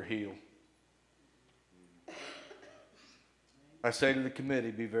could ever heal. I say to the committee,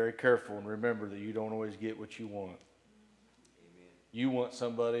 be very careful and remember that you don't always get what you want. Amen. You want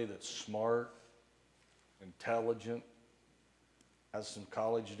somebody that's smart, intelligent, has some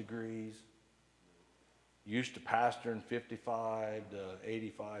college degrees, used to pastoring 55 to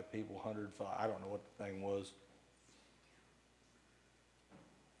 85 people, 105, I don't know what the thing was.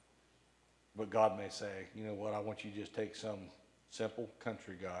 But God may say, you know what, I want you to just take some simple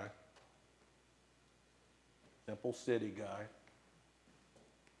country guy, simple city guy,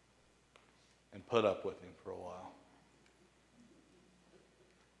 and put up with him for a while.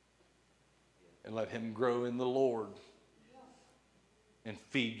 And let him grow in the Lord and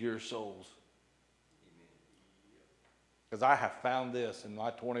feed your souls. Because I have found this in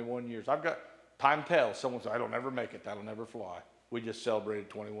my 21 years. I've got, time tells, someone says, I don't ever make it, that'll never fly. We just celebrated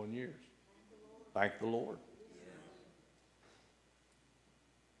 21 years. Thank the Lord.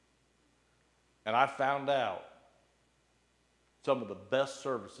 And I found out some of the best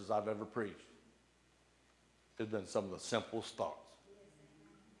services I've ever preached has been some of the simplest thoughts.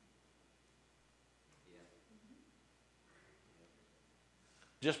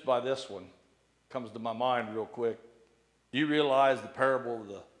 Just by this one, comes to my mind real quick. Do you realize the parable of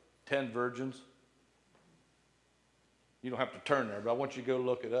the 10 virgins? You don't have to turn there, but I want you to go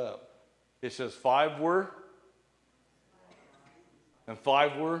look it up. It says 5 were, and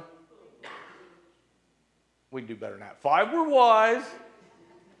 5 were. We can do better than that. 5 were wise,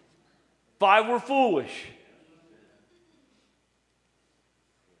 5 were foolish.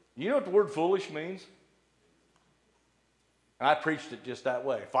 You know what the word foolish means? And I preached it just that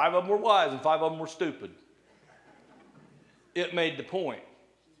way. 5 of them were wise and 5 of them were stupid. It made the point.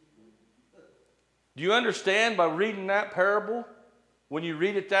 Do you understand by reading that parable, when you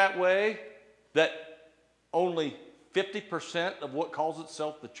read it that way, that only 50% of what calls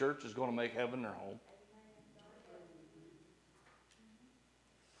itself the church is going to make heaven their home?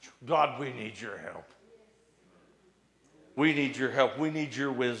 God, we need your help. We need your help. We need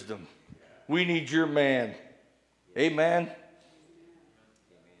your wisdom. We need your man. Amen.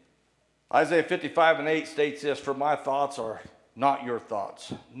 Isaiah 55:8 states this, for my thoughts are not your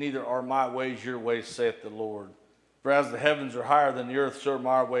thoughts, neither are my ways your ways, saith the Lord. For as the heavens are higher than the earth, so are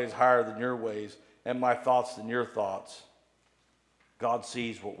my ways higher than your ways, and my thoughts than your thoughts. God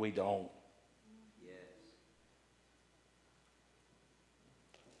sees what we don't. Yes.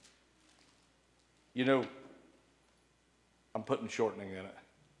 You know, I'm putting shortening in it.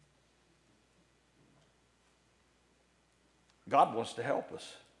 God wants to help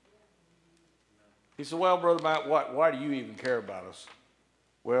us. He said, well, Brother Matt, why do you even care about us?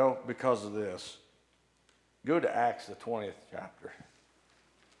 Well, because of this. Go to Acts, the 20th chapter.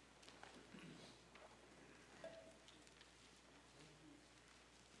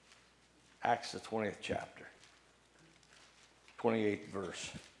 Acts, the 20th chapter. 28th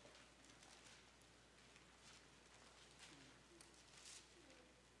verse.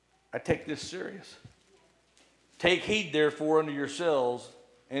 I take this serious. Take heed, therefore, unto yourselves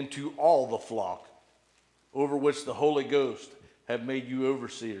and to all the flock, over which the Holy Ghost have made you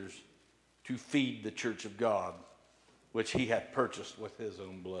overseers, to feed the church of God, which he hath purchased with his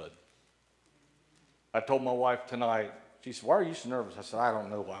own blood. I told my wife tonight, she said, why are you so nervous? I said, I don't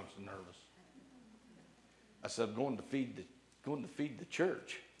know why I'm so nervous. I said, I'm going to feed the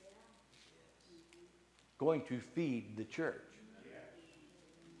church. Going to feed the church.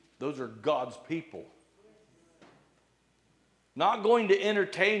 Those are God's people. Not going to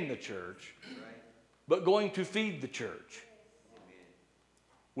entertain the church, but going to feed the church.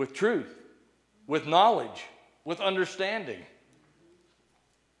 With truth, with knowledge, with understanding.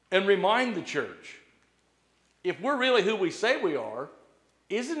 And remind the church, if we're really who we say we are,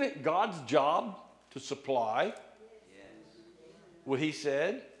 isn't it God's job to supply what he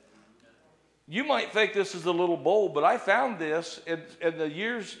said? You might think this is a little bold, but I found this in the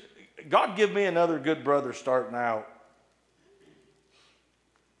years. God give me another good brother starting out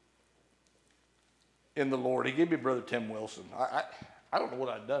in the Lord. He gave me Brother Tim Wilson. I don't know what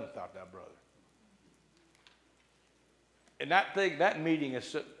I'd done without that brother. And that meeting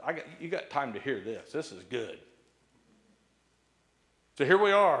is, you got time to hear this. This is good. So here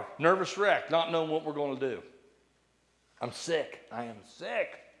we are, nervous wreck, not knowing what we're going to do. I'm sick. I am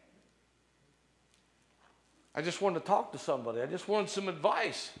sick. I just wanted to talk to somebody. I just wanted some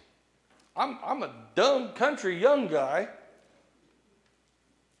advice. I'm a dumb country young guy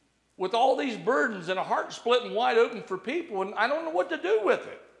with all these burdens and a heart splitting wide open for people, and I don't know what to do with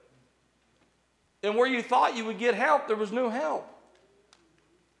it. And where you thought you would get help, there was no help.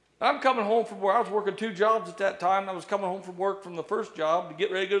 I'm coming home from where I was working 2 jobs at that time. I was coming home from work from the first job to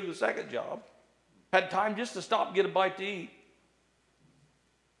get ready to go to the second job. Had time just to stop and get a bite to eat.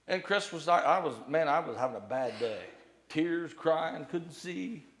 And Chris was, I was having a bad day. Tears, crying, couldn't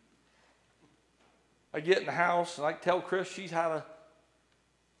see. I get in the house and I tell Chris she's had a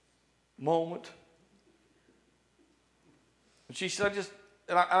moment. And she said,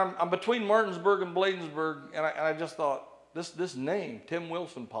 I'm between Martinsburg and Bladensburg, and I just thought, this name, Tim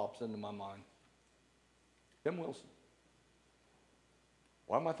Wilson, pops into my mind. Tim Wilson.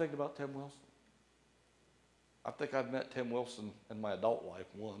 Why am I thinking about Tim Wilson? I think I've met Tim Wilson in my adult life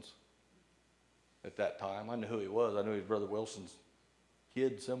once. at that time. I knew who he was. I knew he was Brother Wilson's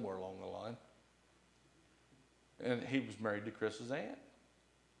kid somewhere along the line. And he was married to Chris's aunt.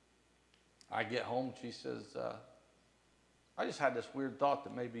 I get home and she says, I just had this weird thought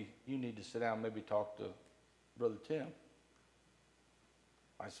that maybe you need to sit down and maybe talk to Brother Tim.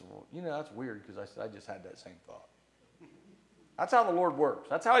 I said, well, that's weird because I said, I just had that same thought. That's how the Lord works.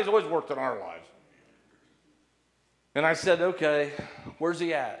 That's how he's always worked in our lives. And I said, okay, where's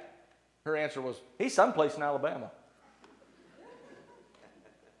he at? Her answer was, he's someplace in Alabama.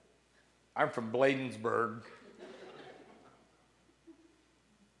 I'm from Bladensburg.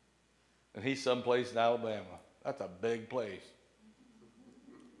 And he's someplace in Alabama. That's a big place.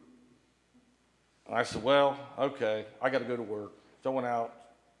 And I said, well, okay, I got to go to work. So I went out,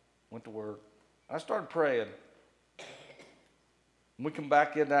 went to work. I started praying. And we come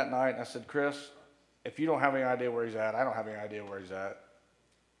back in that night, and I said, Chris, if you don't have any idea where he's at, I don't have any idea where he's at.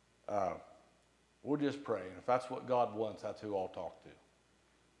 We'll just pray. And if that's what God wants, that's who I'll talk to.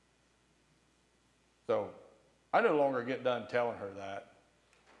 So I no longer get done telling her that.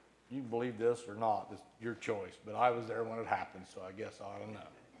 You can believe this or not. It's your choice. But I was there when it happened, so I guess I ought to know.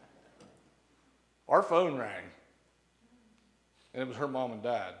 Our phone rang. And it was her mom and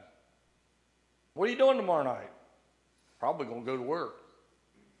dad. What are you doing tomorrow night? Probably going to go to work.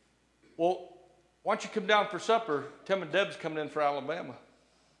 Well, why don't you come down for supper? Tim and Deb's coming in for Alabama.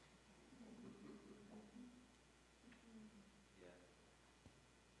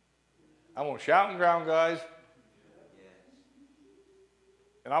 I'm going to shout and ground, guys.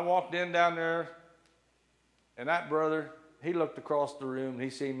 And I walked in down there, and that brother, he looked across the room, and he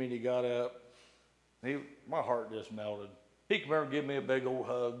seen me, and he got up. My heart just melted. He came over and gave me a big old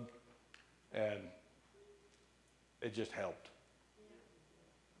hug, and it just helped.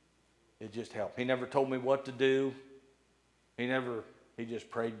 It just helped. He never told me what to do. He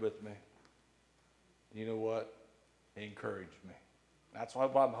just prayed with me. You know what? He encouraged me. That's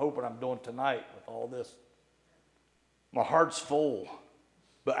what I'm hoping I'm doing tonight with all this. My heart's full.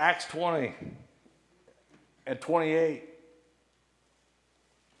 But Acts 20 and 28.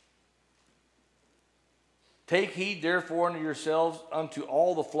 Take heed therefore unto yourselves unto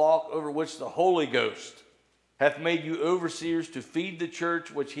all the flock over which the Holy Ghost hath made you overseers to feed the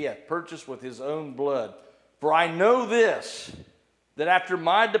church which he hath purchased with his own blood. For I know this, that after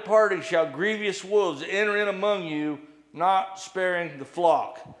my departing shall grievous wolves enter in among you, not sparing the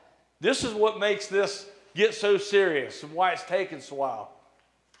flock. This is what makes this get so serious and why it's taken so while.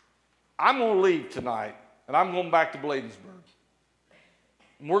 I'm going to leave tonight, and I'm going back to Bladensburg.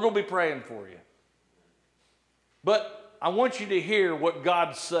 And we're going to be praying for you. But I want you to hear what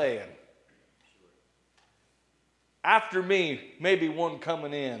God's saying. After me, maybe one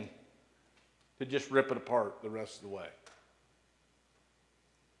coming in to just rip it apart the rest of the way.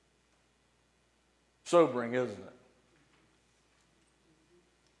 Sobering, isn't it?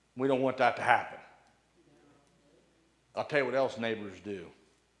 We don't want that to happen. I'll tell you what else neighbors do.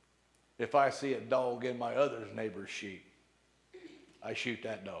 If I see a dog in my other neighbor's sheep, I shoot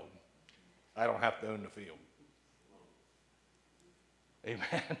that dog. I don't have to own the field.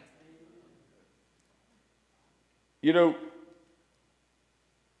 Amen. You know,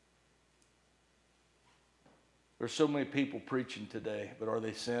 there's so many people preaching today, but are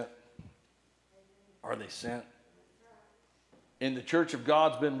they sent? Are they sent? And the church of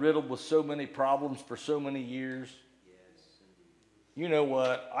God's been riddled with so many problems for so many years. You know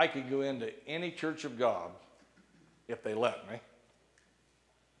what? I could go into any church of God if they let me.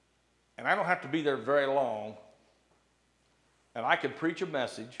 And I don't have to be there very long. And I could preach a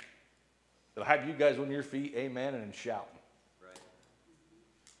message that'll have you guys on your feet, amen, and shouting. Right.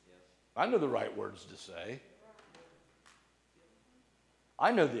 Yes. I know the right words to say.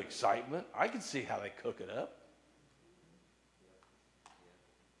 I know the excitement. I can see how they cook it up.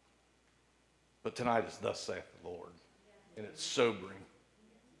 But tonight is thus saith the Lord. And it's sobering.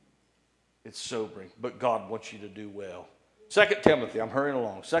 It's sobering. But God wants you to do well. 2 Timothy, I'm hurrying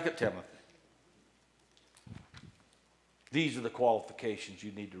along. 2 Timothy. These are the qualifications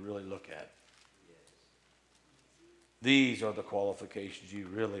you need to really look at. These are the qualifications you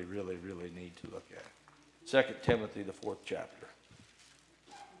really, really, really need to look at. 2 Timothy, the 4th chapter.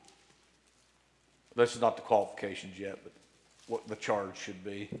 This is not the qualifications yet, but what the charge should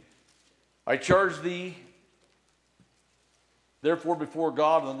be. I charge thee, therefore, before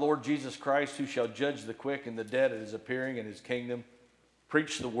God and the Lord Jesus Christ, who shall judge the quick and the dead at his appearing in his kingdom,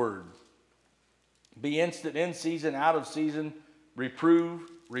 preach the word. Be instant in season, out of season, reprove,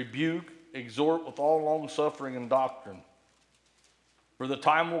 rebuke, exhort with all long suffering and doctrine. For the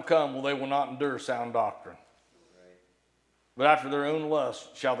time will come when they will not endure sound doctrine. But after their own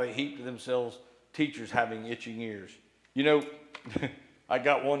lust shall they heap to themselves teachers having itching ears. You know, I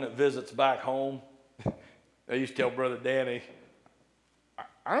got one that visits back home. I used to tell Brother Danny,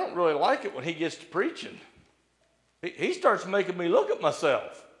 I don't really like it when he gets to preaching. He starts making me look at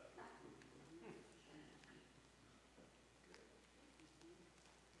myself.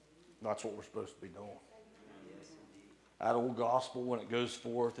 That's what we're supposed to be doing. That old gospel, when it goes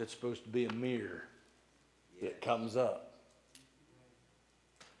forth, it's supposed to be a mirror that comes up.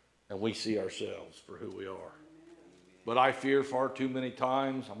 And we see ourselves for who we are. But I fear far too many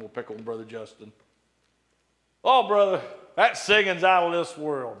times, I'm going to pick on Brother Justin. Oh, brother, that singing's out of this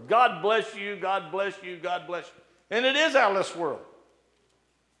world. God bless you, God bless you, God bless you. And it is out of this world.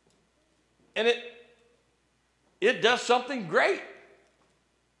 And it does something great.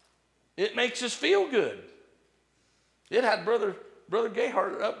 It makes us feel good. It had Brother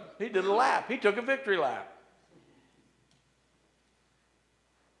Gayhart up. He did a lap. He took a victory lap.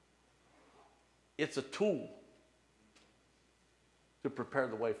 It's a tool to prepare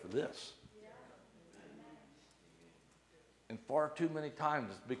the way for this. And far too many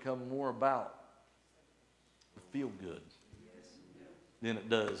times it's become more about the feel good than it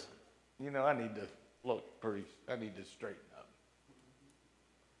does. You know, I need to straighten up.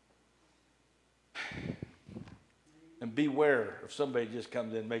 And beware if somebody just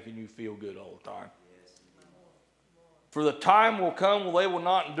comes in making you feel good all the time. For the time will come when they will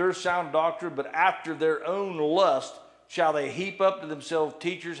not endure sound doctrine, but after their own lust shall they heap up to themselves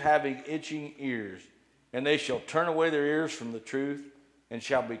teachers having itching ears. And they shall turn away their ears from the truth, and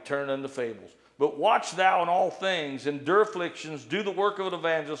shall be turned unto fables. But watch thou in all things, endure afflictions, do the work of an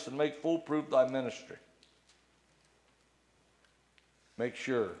evangelist, and make full proof thy ministry. Make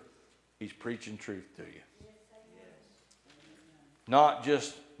sure he's preaching truth to you. Not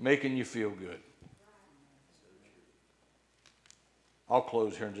just making you feel good. I'll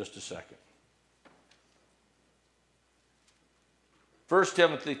close here in just a second. 1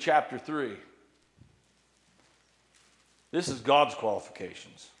 Timothy chapter 3. This is God's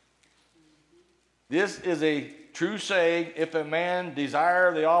qualifications. This is a true saying, if a man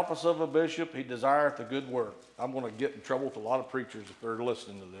desire the office of a bishop, he desireth a good work. I'm going to get in trouble with a lot of preachers if they're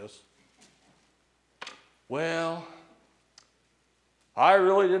listening to this. Well, I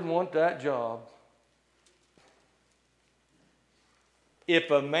really didn't want that job. If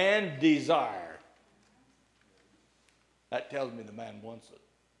a man desire, that tells me the man wants it.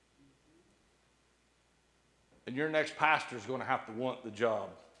 And your next pastor is going to have to want the job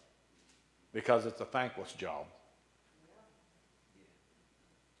because it's a thankless job.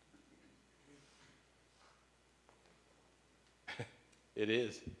 It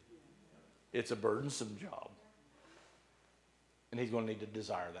is. It's a burdensome job. And he's going to need to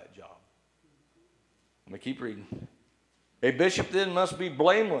desire that job. Let me keep reading. A bishop then must be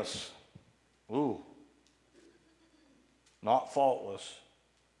blameless. Ooh. Not faultless.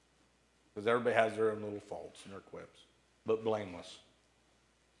 Because everybody has their own little faults and their quips. But blameless.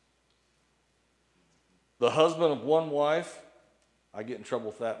 The husband of one wife. I get in trouble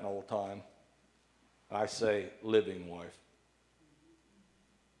with that all the time. I say living wife.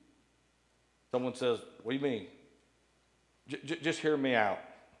 Someone says, what do you mean? Just hear me out.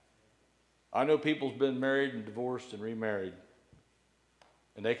 I know people's been married and divorced and remarried.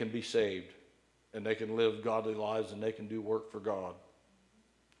 And they can be saved. And they can live godly lives and they can do work for God.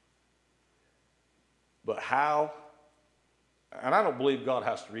 But how? And I don't believe God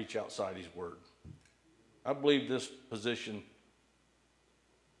has to reach outside his word. I believe this position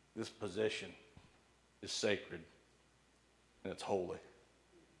is sacred and it's holy.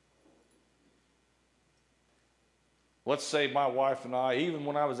 Let's say my wife and I, even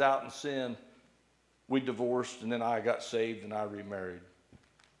when I was out in sin, we divorced and then I got saved and I remarried.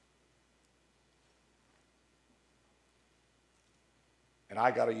 And I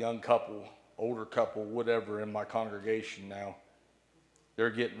got a young couple, older couple, whatever, in my congregation now.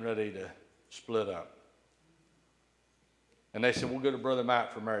 They're getting ready to split up. And they said, we'll go to Brother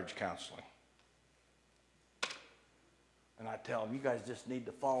Matt for marriage counseling. And I tell them, you guys just need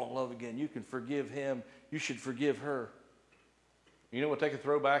to fall in love again. You can forgive him. You should forgive her. You know what they could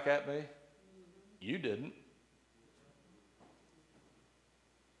throw back at me? You didn't.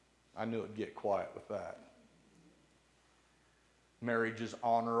 I knew it'd get quiet with that. Marriage is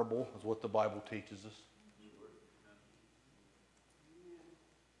honorable, is what the Bible teaches us.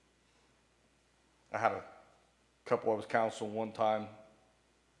 I had a couple I was counseling one time.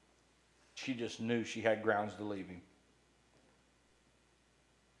 She just knew she had grounds to leave him.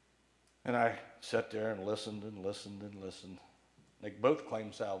 And I sat there and listened and listened and listened. They both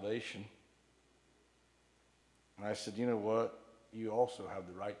claimed salvation. And I said, you know what? You also have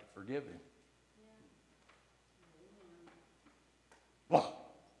the right to forgive him. Well,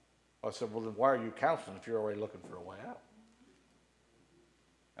 I said, well, then why are you counseling if you're already looking for a way out?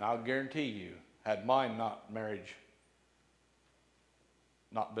 And I'll guarantee you, had mine marriage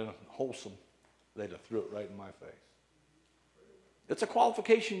not been wholesome, they'd have threw it right in my face. It's a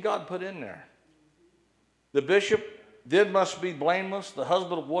qualification God put in there. The bishop then must be blameless, the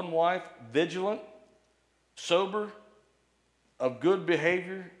husband of one wife, vigilant, sober, of good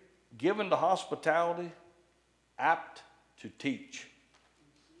behavior, given to hospitality, apt to teach.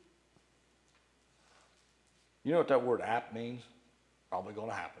 You know what that word apt means? Probably going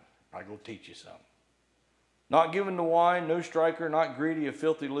to happen. I'm going to teach you something. Not given to wine, no striker, not greedy of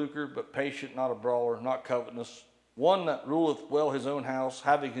filthy lucre, but patient, not a brawler, not covetous. One that ruleth well his own house,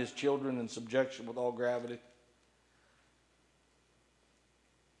 having his children in subjection with all gravity.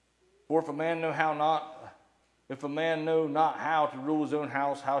 For if a man know not how to rule his own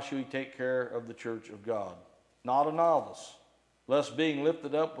house, how shall he take care of the church of God? Not a novice, lest being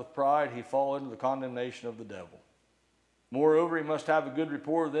lifted up with pride, he fall into the condemnation of the devil. Moreover, he must have a good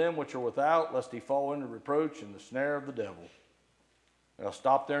rapport of them which are without, lest he fall into reproach and the snare of the devil. And I'll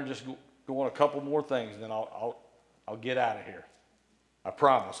stop there and just go on a couple more things, and then I'll get out of here. I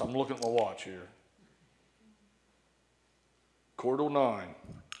promise. I'm looking at my watch here. 9:15.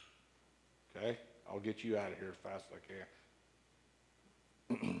 Okay? I'll get you out of here as fast as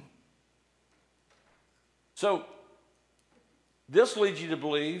I can. So, this leads you to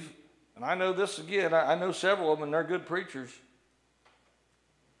believe, and I know this again, I know several of them, and they're good preachers.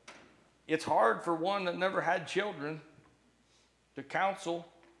 It's hard for one that never had children to counsel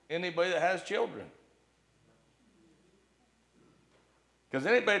anybody that has children. Because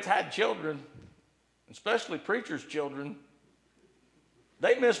anybody that's had children, especially preachers' children,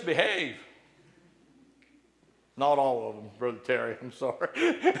 they misbehave. Not all of them, Brother Terry, I'm sorry.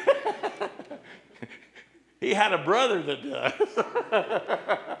 He had a brother that does.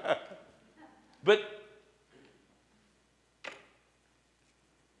 But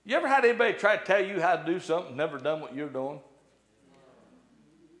you ever had anybody try to tell you how to do something, never done what you're doing?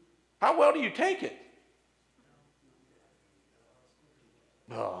 How well do you take it?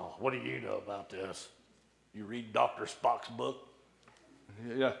 Oh, what do you know about this? You read Dr. Spock's book?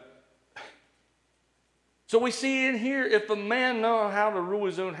 Yeah. So we see in here, if a man know how to rule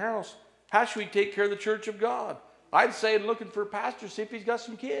his own house, how should we take care of the church of God? I'd say looking for a pastor, see if he's got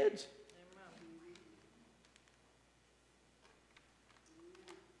some kids.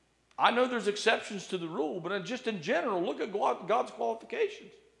 I know there's exceptions to the rule, but just in general, look at God's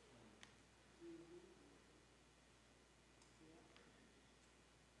qualifications.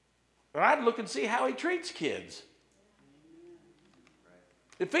 And I'd look and see how he treats kids.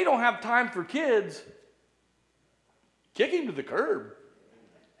 If he don't have time for kids, kick him to the curb.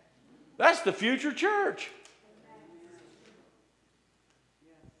 That's the future church.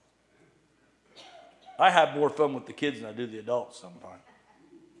 I have more fun with the kids than I do the adults sometimes.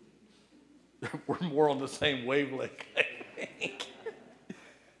 We're more on the same wavelength, I think.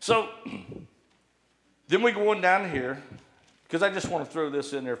 So, then we go on down here, because I just want to throw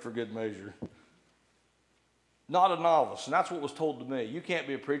this in there for good measure. Not a novice, and that's what was told to me. You can't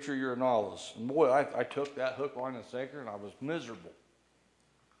be a preacher, you're a novice. And boy, I took that hook, line, and sinker, and I was miserable.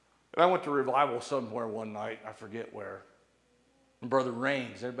 And I went to revival somewhere one night, I forget where. And Brother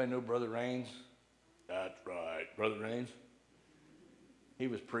Raines, everybody know Brother Raines? That's right, Brother Raines. He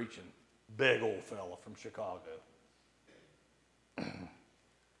was preaching. Big old fella from Chicago.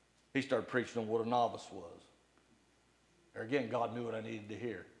 He started preaching on what a novice was. There again, God knew what I needed to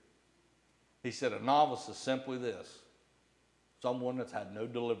hear. He said a novice is simply this: someone that's had no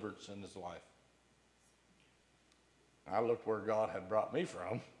deliverance in his life. I looked where God had brought me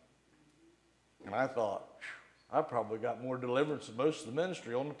from, and I thought, I probably got more deliverance than most of the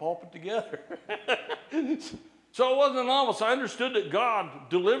ministry on the pulpit together. So I wasn't a novice. I understood that God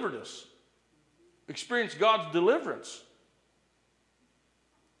delivered us, experienced God's deliverance.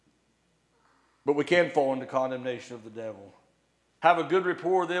 But we can fall into condemnation of the devil. Have a good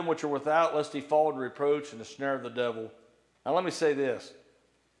rapport with them which are without, lest he fall into reproach and the snare of the devil. Now let me say this.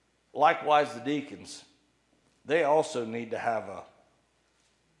 Likewise the deacons, they also need to have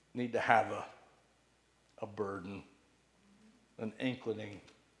a burden, an inclining.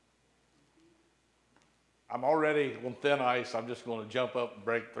 I'm already on thin ice. I'm just going to jump up and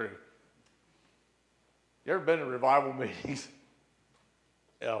break through. You ever been to revival meetings?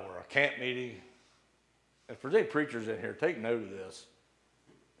 Yeah, or a camp meeting? If there's any preachers in here, take note of this.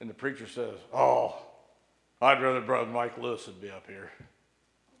 And the preacher says, oh, I'd rather Brother Mike Lewis would be up here.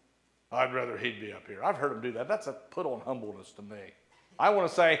 I'd rather he'd be up here. I've heard him do that. That's a put on humbleness to me. I want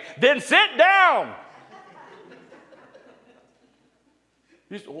to say, then sit down.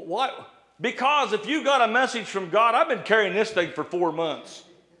 You say, what? Because if you got a message from God, I've been carrying this thing for 4 months.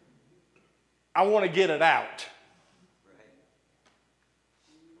 I want to get it out.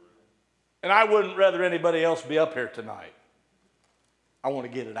 And I wouldn't rather anybody else be up here tonight. I want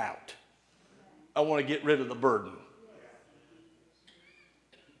to get it out. I want to get rid of the burden.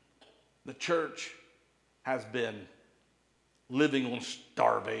 The church has been living on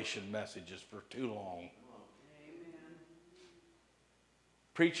starvation messages for too long.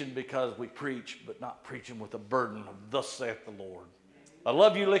 Preaching because we preach, but not preaching with a burden of thus saith the Lord. I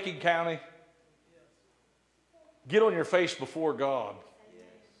love you, Licking County. Get on your face before God.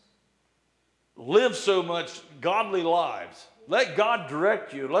 Live so much godly lives. Let God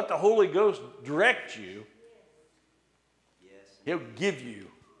direct you. Let the Holy Ghost direct you. He'll give you.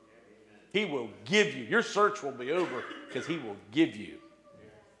 He will give you. Your search will be over because He will give you.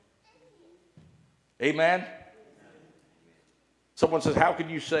 Amen? Someone says, how can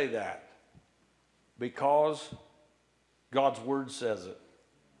you say that? Because God's Word says it.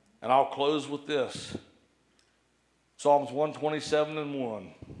 And I'll close with this. Psalms 127 and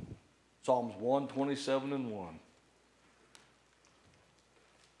 1. Psalms 127 and 1.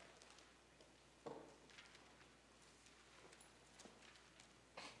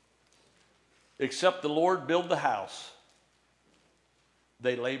 Except the Lord build the house,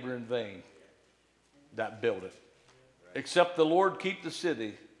 they labor in vain that build it. Except the Lord keep the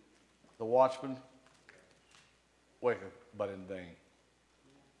city, the watchman waketh but in vain.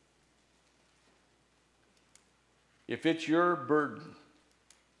 If it's your burden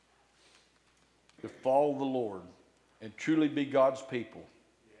to follow the Lord and truly be God's people,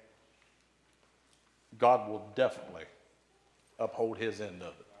 God will definitely uphold His end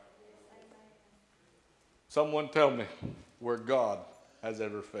of it. Someone tell me where God has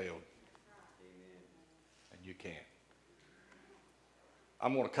ever failed. And you can't.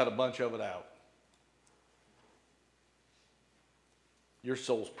 I'm going to cut a bunch of it out. Your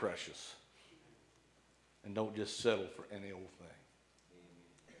soul's precious. And don't just settle for any old thing.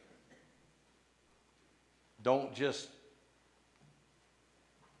 Don't just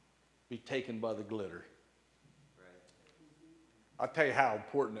be taken by the glitter. I'll tell you how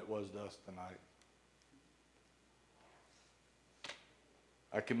important it was to us tonight.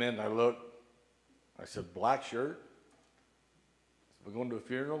 I come in and I looked. I said, black shirt? We're going to a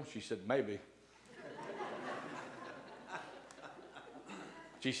funeral? She said, maybe.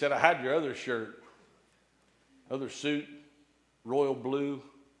 She said, I had your other shirt, other suit, royal blue.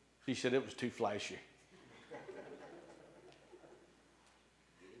 She said, it was too flashy.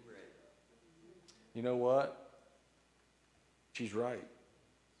 You know what? She's right.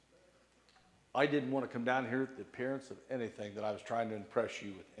 I didn't want to come down here with the appearance of anything that I was trying to impress you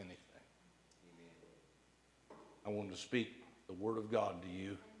with anything. I wanted to speak the Word of God to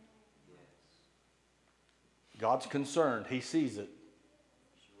you. God's concerned. He sees it.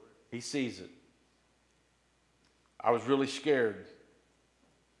 He sees it. I was really scared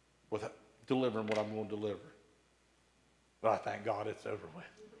with delivering what I'm going to deliver. But I thank God it's over with.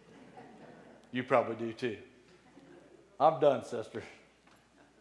 You probably do too. I'm done, sister.